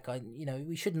like.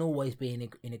 We shouldn't always be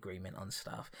in agreement on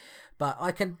stuff. But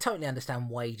I can totally understand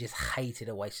why he just hated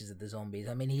Oasis of the Zombies.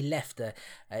 I mean,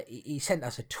 he sent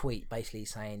us a tweet basically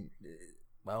saying,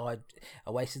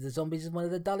 Oasis of the Zombies is one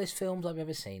of the dullest films I've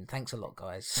ever seen. Thanks a lot,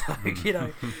 guys. So,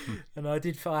 and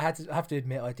I have to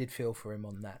admit, I did feel for him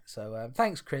on that. So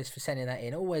thanks, Chris, for sending that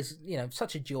in. Always,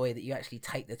 such a joy that you actually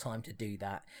take the time to do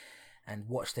that and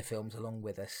watch the films along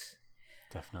with us.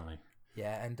 Definitely.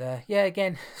 Yeah, and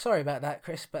again, sorry about that,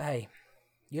 Chris, but hey,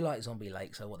 you like Zombie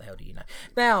Lake, so what the hell do you know?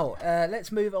 Now,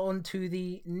 let's move on to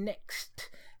the next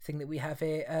thing that we have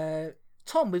here.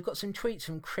 Tom, we've got some tweets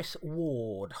from Chris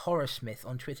Ward, Horrorsmith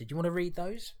on Twitter. Do you want to read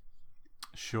those?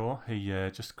 Sure. He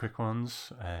just quick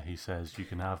ones. He says, you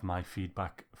can have my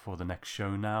feedback for the next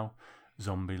show now.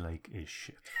 Zombie Lake is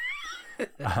shit.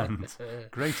 And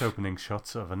great opening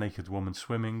shots of a naked woman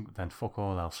swimming, then fuck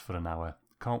all else for an hour.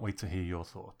 Can't wait to hear your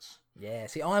thoughts. Yeah,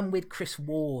 see, I'm with Chris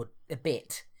Ward a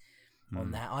bit on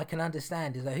that. I can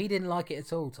understand, as though he didn't like it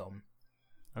at all, Tom.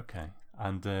 Okay.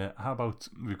 And how about,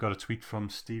 we've got a tweet from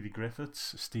Stevie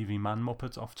Griffiths, Stevie Man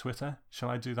Muppet off Twitter.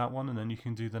 Shall I do that one and then you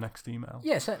can do the next email?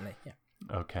 Yeah, certainly, yeah.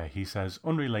 Okay, he says,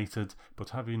 unrelated, but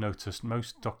have you noticed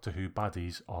most Doctor Who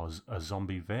baddies are a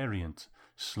zombie variant,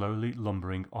 slowly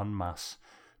lumbering en masse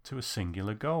to a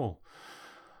singular goal?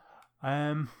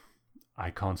 I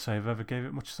can't say I've ever gave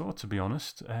it much thought, to be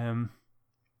honest.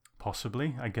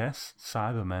 Possibly, I guess.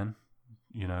 Cybermen,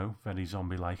 very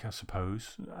zombie-like, I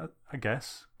suppose. I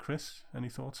guess. Chris, any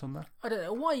thoughts on that? I don't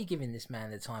know. Why are you giving this man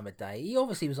the time of day? He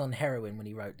obviously was on heroin when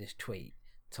he wrote this tweet,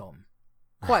 Tom.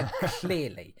 Quite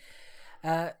clearly.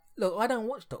 Look, I don't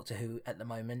watch Doctor Who at the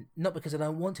moment. Not because I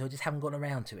don't want to, I just haven't gotten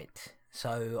around to it.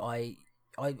 So I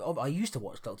used to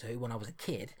watch Doctor Who when I was a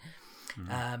kid.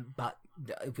 But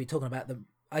if we're talking about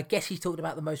I guess he's talked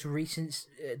about the most recent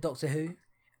Doctor Who,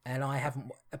 and I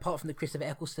haven't, apart from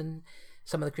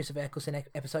some of the Christopher Eccleston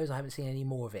episodes, I haven't seen any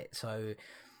more of it. So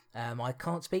I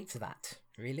can't speak to that,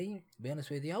 really, to be honest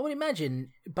with you. I would imagine,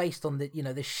 based on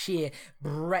the sheer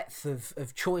breadth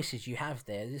of choices you have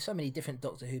there's so many different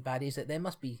Doctor Who baddies, that there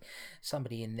must be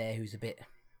somebody in there who's a bit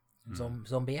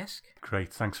zombie-esque.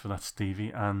 Great, thanks for that,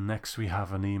 Stevie. And next we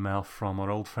have an email from our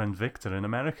old friend Victor in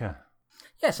America.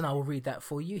 Yes, and I will read that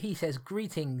for you. He says,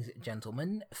 greetings,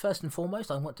 gentlemen. First and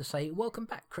foremost, I want to say welcome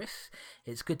back, Chris.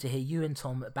 It's good to hear you and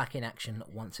Tom back in action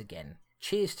once again.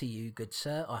 Cheers to you, good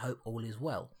sir. I hope all is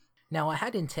well. Now, I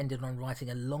had intended on writing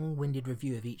a long-winded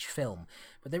review of each film,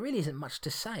 but there really isn't much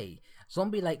to say.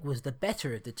 Zombie Lake was the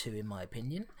better of the two, in my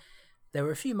opinion. There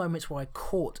were a few moments where I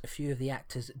caught a few of the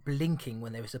actors blinking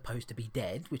when they were supposed to be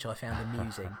dead, which I found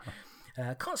amusing.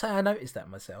 Can't say I noticed that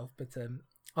myself, but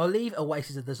I'll leave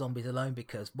Oasis of the Zombies alone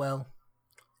because, well,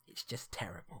 it's just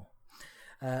terrible.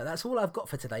 That's all I've got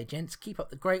for today, gents. Keep up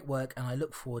the great work, and I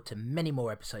look forward to many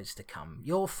more episodes to come.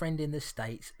 Your friend in the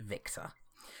States, Victor.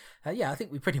 I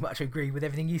think we pretty much agree with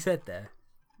everything you said there.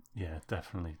 Yeah,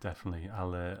 definitely.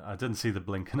 I didn't see the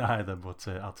blinking either, but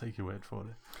I'll take your word for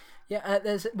it. Yeah,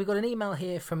 we've got an email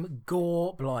here from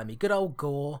Gore Blimey, good old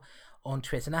Gore on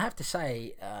Twitter, and I have to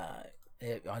say,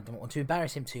 I don't want to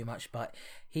embarrass him too much, but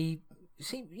he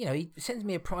sends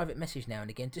me a private message now and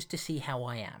again just to see how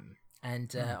I am.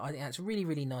 And I think that's really,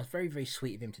 really nice. Very, very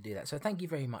sweet of him to do that. So thank you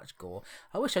very much, Gore.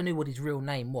 I wish I knew what his real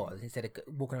name was instead of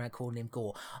walking around calling him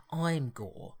Gore. I'm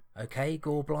Gore, okay?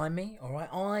 Gore Blimey, all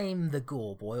right? I'm the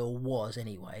Gore boy, or was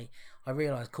anyway. I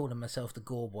realise calling myself the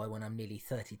Gore boy when I'm nearly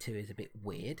 32 is a bit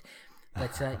weird.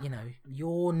 But,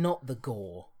 you're not the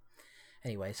Gore.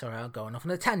 Anyway, sorry, I'm going off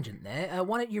on a tangent there.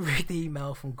 Why don't you read the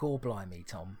email from Gore Blimey,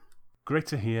 Tom? Great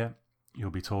to hear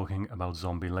you'll be talking about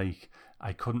Zombie Lake.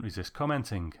 I couldn't resist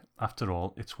commenting. After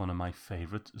all, it's one of my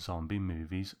favourite zombie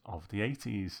movies of the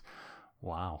 80s.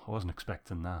 Wow, I wasn't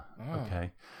expecting that.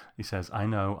 Okay. He says, I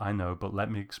know, but let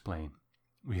me explain.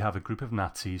 We have a group of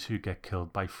Nazis who get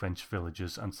killed by French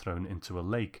villagers and thrown into a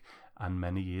lake, and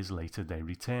many years later they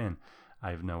return. I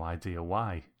have no idea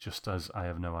why, just as I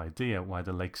have no idea why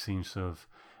the lake seems to have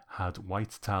had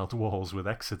white tiled walls with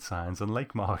exit signs and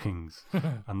lane markings.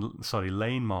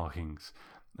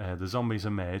 The zombies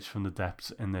emerge from the depths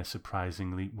in their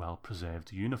surprisingly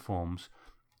well-preserved uniforms,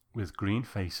 with green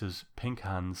faces, pink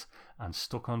hands, and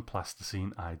stuck-on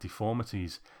plasticine eye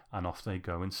deformities, and off they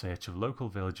go in search of local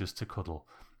villagers to cuddle,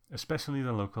 especially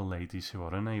the local ladies who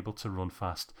are unable to run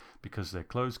fast because their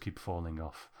clothes keep falling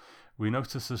off. We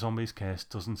notice the zombies' curse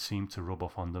doesn't seem to rub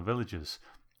off on the villagers,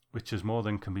 which is more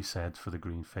than can be said for the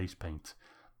green face paint.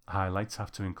 Highlights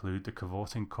have to include the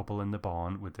cavorting couple in the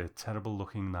barn with their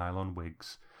terrible-looking nylon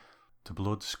wigs, the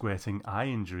blood-squirting eye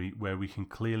injury where we can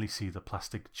clearly see the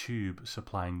plastic tube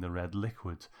supplying the red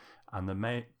liquid, and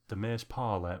the mayor's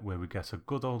parlour where we get a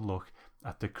good old look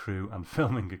at the crew and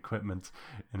filming equipment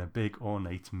in a big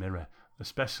ornate mirror,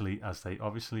 especially as they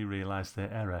obviously realised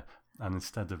their error, and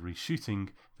instead of reshooting,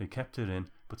 they kept it in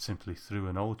but simply threw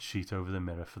an old sheet over the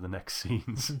mirror for the next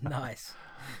scenes. Nice.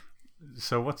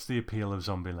 So what's the appeal of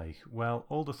Zombie Lake? Well,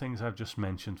 all the things I've just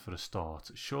mentioned for a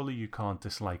start. Surely you can't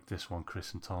dislike this one,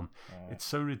 Chris and Tom. It's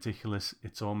so ridiculous,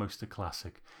 it's almost a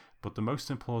classic. But the most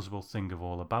implausible thing of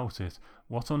all about it,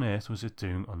 what on earth was it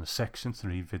doing on the Section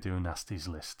 3 Video Nasties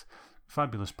list?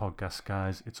 Fabulous podcast,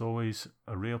 guys. It's always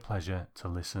a real pleasure to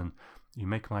listen. You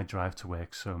make my drive to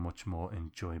work so much more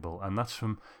enjoyable. And that's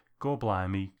from Gore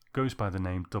Blimey, goes by the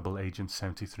name Double Agent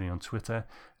 73 on Twitter,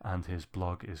 and his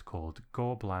blog is called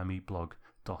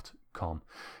goreblimeyblog.com.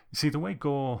 You see, the way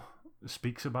Gore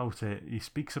speaks about it, he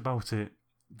speaks about it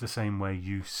the same way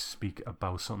you speak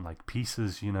about something like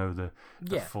Pieces, the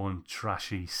fun,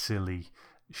 trashy, silly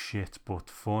shit, but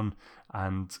fun.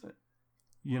 And,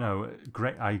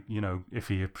 great. If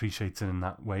he appreciates it in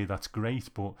that way, that's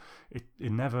great, but it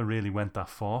never really went that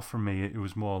far from me. It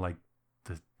was more like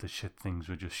the shit things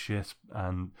were just shit,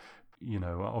 and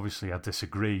obviously I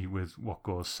disagree with what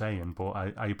Gore's saying, but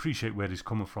I appreciate where he's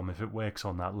coming from. If it works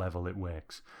on that level, it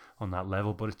works on that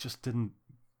level, but it just didn't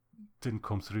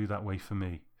come through that way for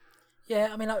me. Yeah,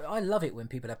 I mean, I love it when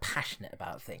people are passionate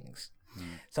about things.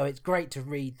 So it's great to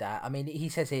read that. I mean, he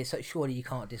says here, so surely you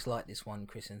can't dislike this one,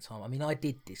 Chris and Tom. I mean, I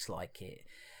did dislike it.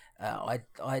 I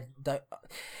don't.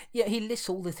 Yeah, he lists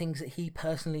all the things that he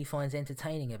personally finds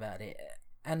entertaining about it.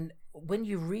 And when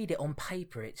you read it on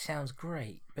paper, it sounds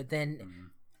great, but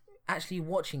then actually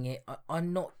watching it,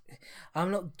 I'm not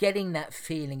getting that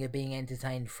feeling of being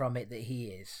entertained from it that he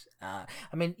is. I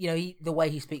mean, the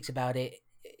way he speaks about it,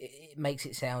 it makes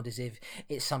it sound as if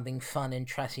it's something fun and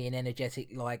trashy and energetic,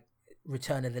 like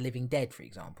Return of the Living Dead, for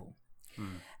example.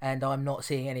 And I'm not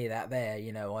seeing any of that there.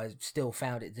 I still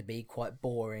found it to be quite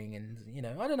boring, and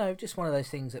I don't know, just one of those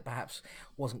things that perhaps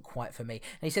wasn't quite for me.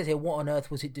 And he says here, what on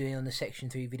earth was it doing on the Section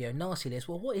 3 Video Nasty list?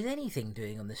 Well, what is anything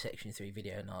doing on the Section 3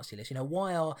 Video Nasty list?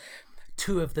 Why are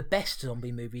two of the best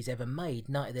zombie movies ever made,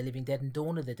 Night of the Living Dead and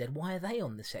Dawn of the Dead, why are they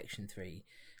on the Section 3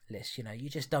 list? You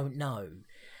just don't know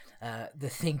the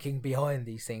thinking behind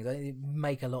these things. They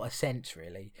make a lot of sense,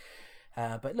 really.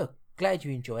 But look, glad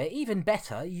you enjoy it. Even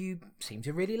better, you seem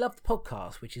to really love the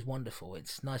podcast, which is wonderful.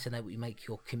 It's nice to know we make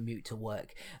your commute to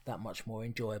work that much more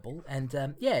enjoyable. And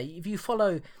if you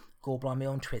follow Gore Blimey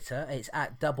on Twitter, it's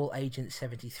at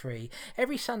doubleagent73.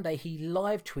 Every Sunday he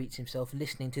live tweets himself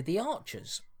listening to The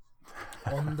Archers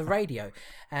on the radio,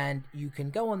 and you can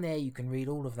go on there, you can read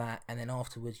all of that, and then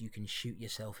afterwards you can shoot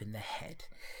yourself in the head.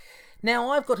 Now,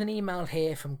 I've got an email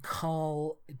here from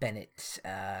Carl Bennett.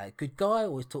 Good guy,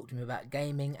 always talk to him about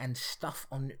gaming and stuff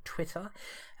on Twitter.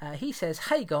 He says,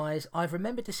 "Hey guys, I've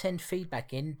remembered to send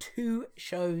feedback in 2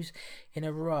 shows in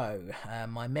a row.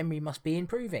 My memory must be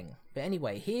improving. But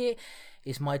anyway, here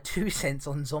is my 2 cents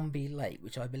on Zombie Lake,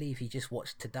 which I believe he just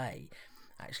watched today,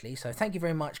 actually. So thank you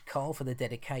very much, Carl, for the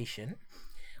dedication.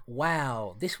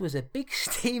 Wow, this was a big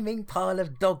steaming pile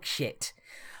of dog shit.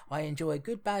 I enjoy a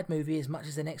good bad movie as much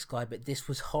as the next guy, but this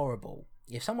was horrible.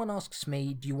 If someone asks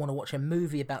me, do you want to watch a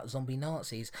movie about zombie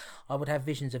Nazis, I would have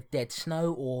visions of Dead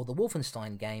Snow or the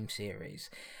Wolfenstein game series.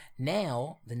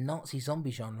 Now, the Nazi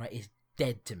zombie genre is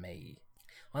dead to me.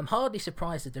 I'm hardly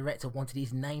surprised the director wanted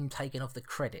his name taken off the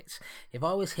credits. If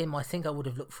I was him, I think I would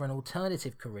have looked for an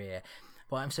alternative career.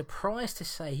 But I'm surprised to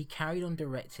say he carried on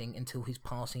directing until his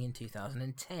passing in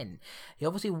 2010. He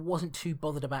obviously wasn't too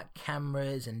bothered about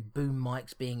cameras and boom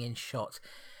mics being in shot,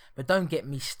 but don't get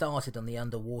me started on the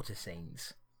underwater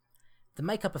scenes. The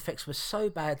makeup effects were so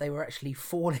bad they were actually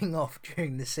falling off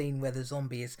during the scene where the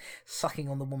zombie is sucking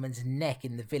on the woman's neck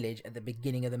in the village at the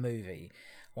beginning of the movie.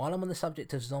 While I'm on the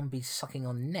subject of zombies sucking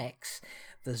on necks,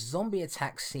 the zombie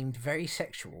attacks seemed very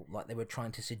sexual, like they were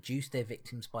trying to seduce their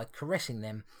victims by caressing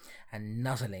them and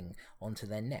nuzzling onto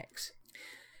their necks.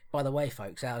 By the way,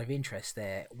 folks, out of interest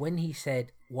there, when he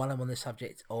said, while I'm on the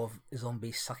subject of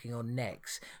zombies sucking on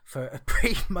necks, for a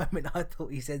brief moment I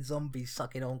thought he said zombies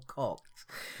sucking on cocks.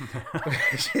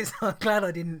 I'm glad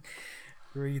I didn't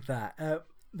read that.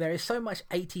 There is so much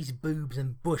 80s boobs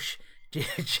and bush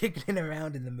jiggling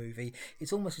around in the movie.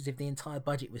 It's almost as if the entire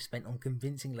budget was spent on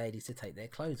convincing ladies to take their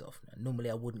clothes off. Now, normally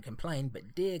I wouldn't complain,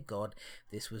 but dear God,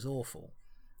 this was awful.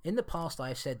 In the past I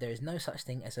have said there is no such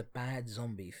thing as a bad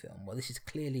zombie film. Well, this is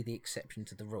clearly the exception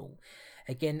to the rule.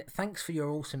 Again, thanks for your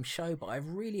awesome show, but I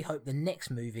really hope the next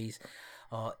movies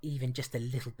are even just a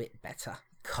little bit better.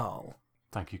 Carl.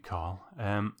 Thank you, Carl.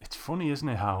 It's funny, isn't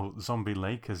it, how Zombie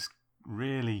Lake has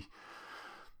really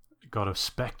got a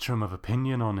spectrum of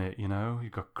opinion on it, you know?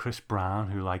 You've got Chris Brown,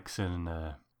 who likes it in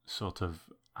a sort of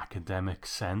academic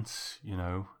sense, you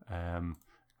know?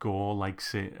 Gore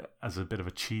likes it as a bit of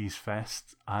a cheese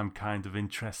fest. I'm kind of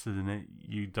interested in it.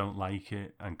 You don't like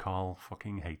it, and Carl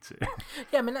fucking hates it.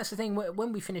 Yeah, I mean, that's the thing.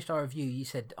 When we finished our review, you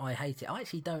said, I hate it. I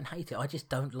actually don't hate it. I just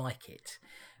don't like it.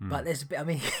 But there's a bit, I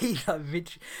mean,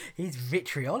 he's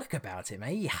vitriolic about it,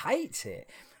 man. He hates it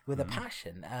with a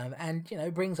passion, and you know,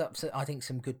 brings up, I think,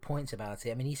 some good points about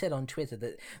it. I mean, he said on Twitter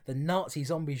that the Nazi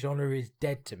zombie genre is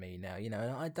dead to me now, you know,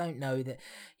 and I don't know that,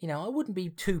 you know, I wouldn't be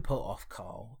too put off,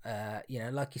 Carl. You know,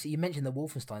 like you said, you mentioned the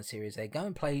Wolfenstein series there. Go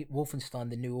and play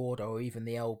Wolfenstein: The New Order or even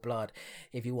The Old Blood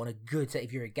if you want a good,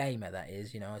 if you're a gamer, that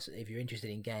is, you know, if you're interested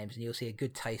in games, and you'll see a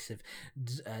good taste of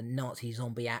Nazi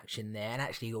zombie action there, and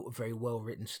actually a very well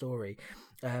written story.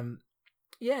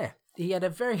 Yeah, he had a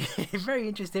very, very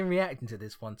interesting reaction to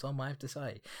this one, Tom, I have to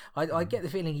say. I get the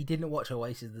feeling he didn't watch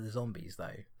Oasis of the Zombies,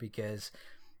 though, because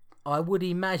I would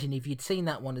imagine if you'd seen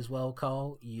that one as well,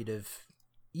 Carl, you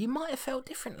might have felt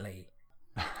differently.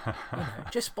 You know,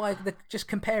 just by just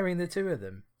comparing the two of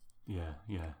them. Yeah,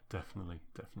 definitely.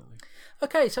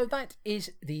 Okay, so that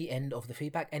is the end of the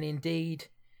feedback, and indeed,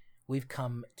 we've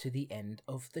come to the end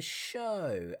of the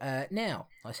show. Now,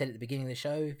 I said at the beginning of the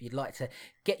show, if you'd like to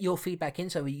get your feedback in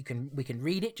so we can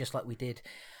read it just like we did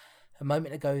a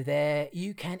moment ago there,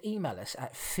 you can email us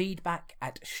at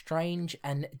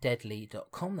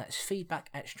feedback@strangeanddeadly.com. That's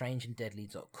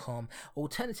feedback@strangeanddeadly.com.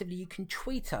 Alternatively, you can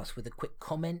tweet us with a quick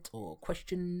comment or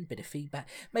question, bit of feedback.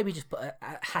 Maybe just put a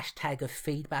hashtag of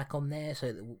feedback on there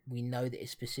so that we know that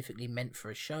it's specifically meant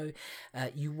for a show.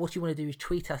 What you want to do is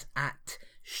tweet us at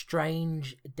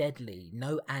Strange Deadly,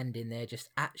 no and in there, just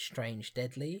at Strange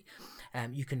Deadly.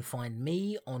 You can find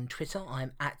me on Twitter.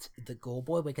 I'm at the Gore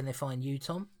Boy. Where can they find you,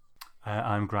 Tom?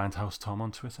 I'm Grindhouse Tom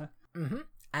on Twitter.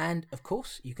 And of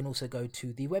course, you can also go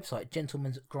to the website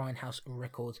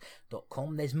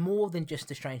gentleman'sgrindhouserecords.com. There's more than just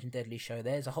the Strange and Deadly show.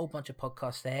 There's a whole bunch of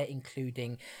podcasts there,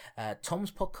 including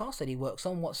Tom's podcast that he works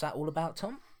on. What's that all about,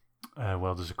 Tom?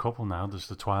 Well, there's a couple now. There's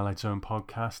the Twilight Zone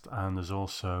podcast, and there's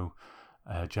also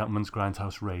Gentleman's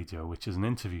Grindhouse Radio, which is an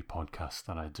interview podcast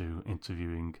that I do,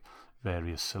 interviewing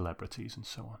various celebrities and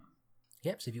so on.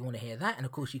 Yep, so if you want to hear that, and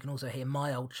of course you can also hear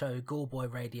my old show, Gore Boy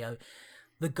Radio,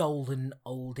 The Golden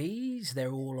Oldies.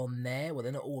 They're all on there. Well,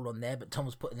 they're not all on there, but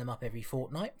Tom's putting them up every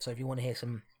fortnight. So if you want to hear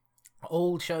some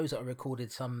All shows that are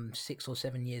recorded some 6 or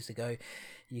 7 years ago,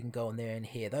 you can go on there and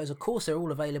hear those. Of course, they're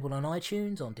all available on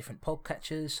iTunes, on different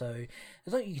podcatchers. So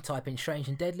as long as you can type in Strange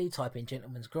and Deadly, type in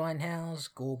Gentleman's Grindhouse,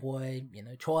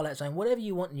 Goreboy, Twilight Zone, whatever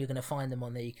you want, and you're going to find them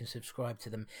on there. You can subscribe to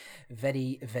them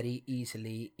very, very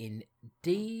easily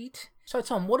indeed. So,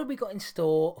 Tom, what have we got in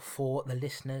store for the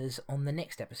listeners on the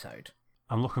next episode?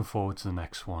 I'm looking forward to the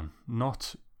next one.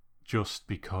 Not just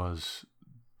because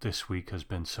this week has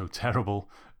been so terrible,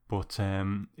 but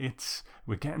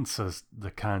we're getting to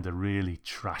the kind of really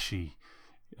trashy,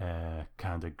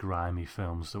 kind of grimy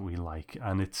films that we like,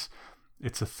 and it's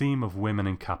a theme of women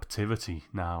in captivity.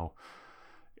 Now,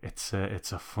 it's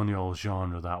a funny old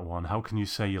genre, that one. How can you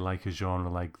say you like a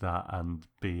genre like that and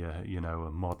be a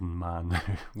modern man?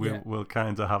 We'll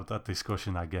kind of have that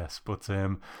discussion, I guess. But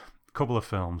a couple of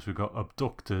films. We've got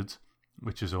Abducted,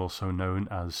 which is also known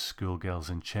as Schoolgirls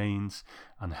in Chains,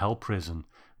 and Hell Prison,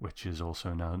 which is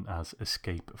also known as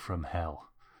Escape from Hell.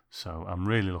 So I'm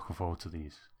really looking forward to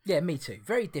these. Yeah, me too.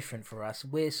 Very different for us.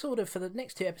 We're sort of, for the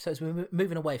next 2 episodes, we're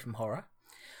moving away from horror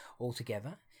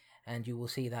altogether. And you will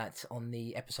see that on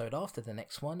the episode after the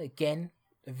next one. Again,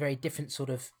 a very different sort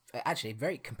of, actually,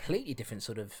 very completely different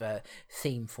sort of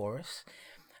theme for us.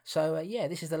 So,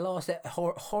 this is the last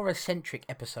horror-centric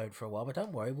episode for a while, but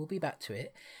don't worry, we'll be back to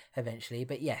it eventually.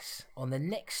 But yes, on the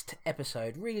next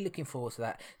episode, really looking forward to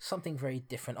that. Something very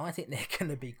different. I think they're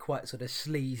going to be quite sort of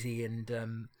sleazy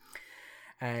and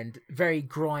very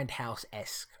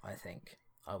Grindhouse-esque, I think.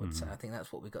 I would say. I think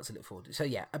that's what we've got to look forward to. So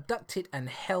yeah, Abducted and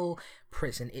Hell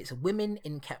Prison. It's a women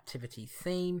in captivity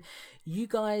theme. You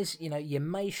guys, you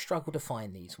may struggle to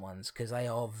find these ones because they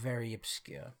are very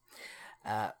obscure.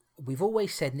 We've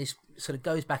always said, and this sort of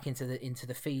goes back into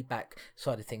the feedback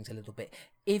side of things a little bit.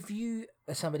 If you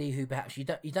are somebody who perhaps you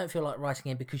don't feel like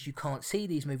writing in because you can't see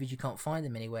these movies, you can't find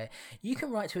them anywhere, you can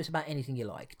write to us about anything you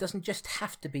like. It doesn't just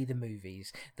have to be the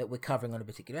movies that we're covering on a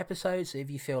particular episode. So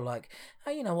if you feel like,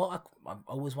 hey, you know what, I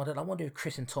always wondered, I wonder if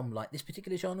Chris and Tom like this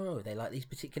particular genre, or they like these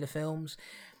particular films,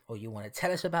 or you want to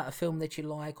tell us about a film that you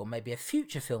like, or maybe a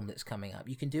future film that's coming up,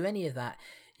 you can do any of that.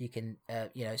 You can,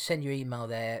 send your email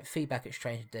there,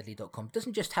 feedback@strangeanddeadly.com. It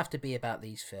doesn't just have to be about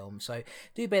these films. So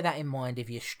do bear that in mind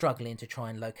if you're struggling to try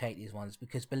and locate these ones,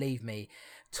 because believe me,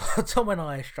 Tom and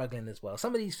I are struggling as well.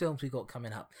 Some of these films we've got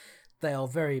coming up, they are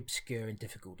very obscure and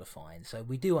difficult to find. So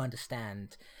we do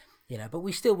understand, but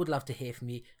we still would love to hear from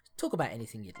you. Talk about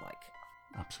anything you'd like.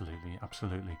 Absolutely,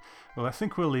 absolutely. Well, I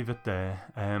think we'll leave it there.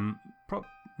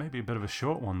 Maybe a bit of a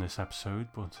short one this episode,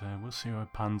 but we'll see how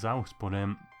it pans out. But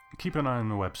keep an eye on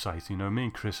the website. Me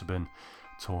and Chris have been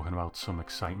talking about some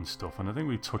exciting stuff, and I think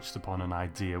we touched upon an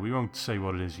idea. We won't say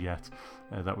what it is yet,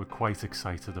 that we're quite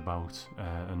excited about,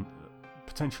 and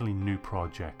potentially new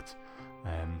project.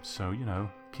 So,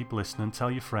 keep listening, tell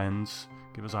your friends,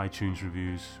 give us iTunes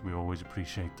reviews. We always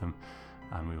appreciate them,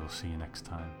 and we will see you next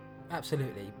time.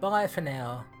 Absolutely. Bye for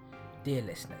now, dear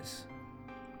listeners.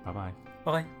 Bye-bye.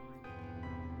 Bye.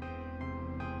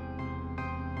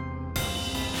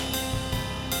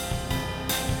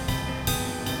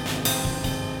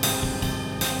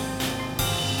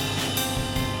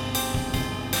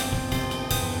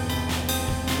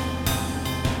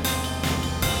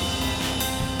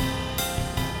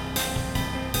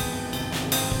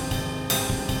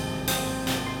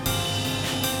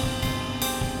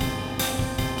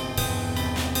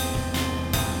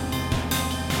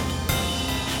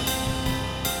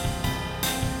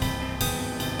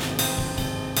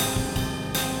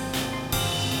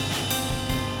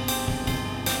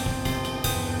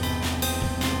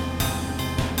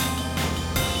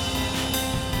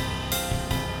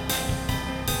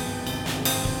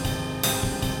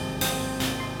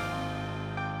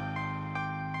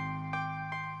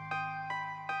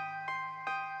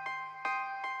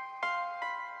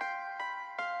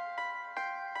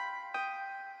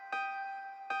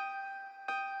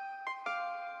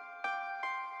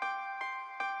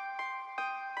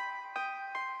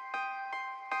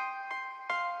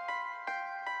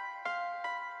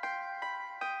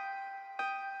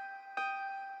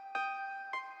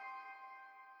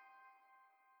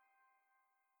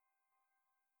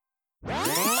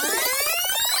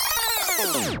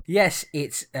 Yes,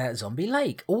 it's Zombie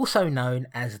Lake, also known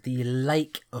as the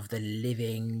Lake of the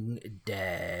Living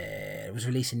Dead. It was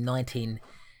released in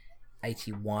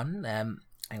 1981.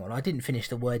 Hang on, I didn't finish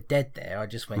the word dead there. I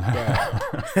just went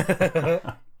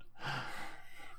dead.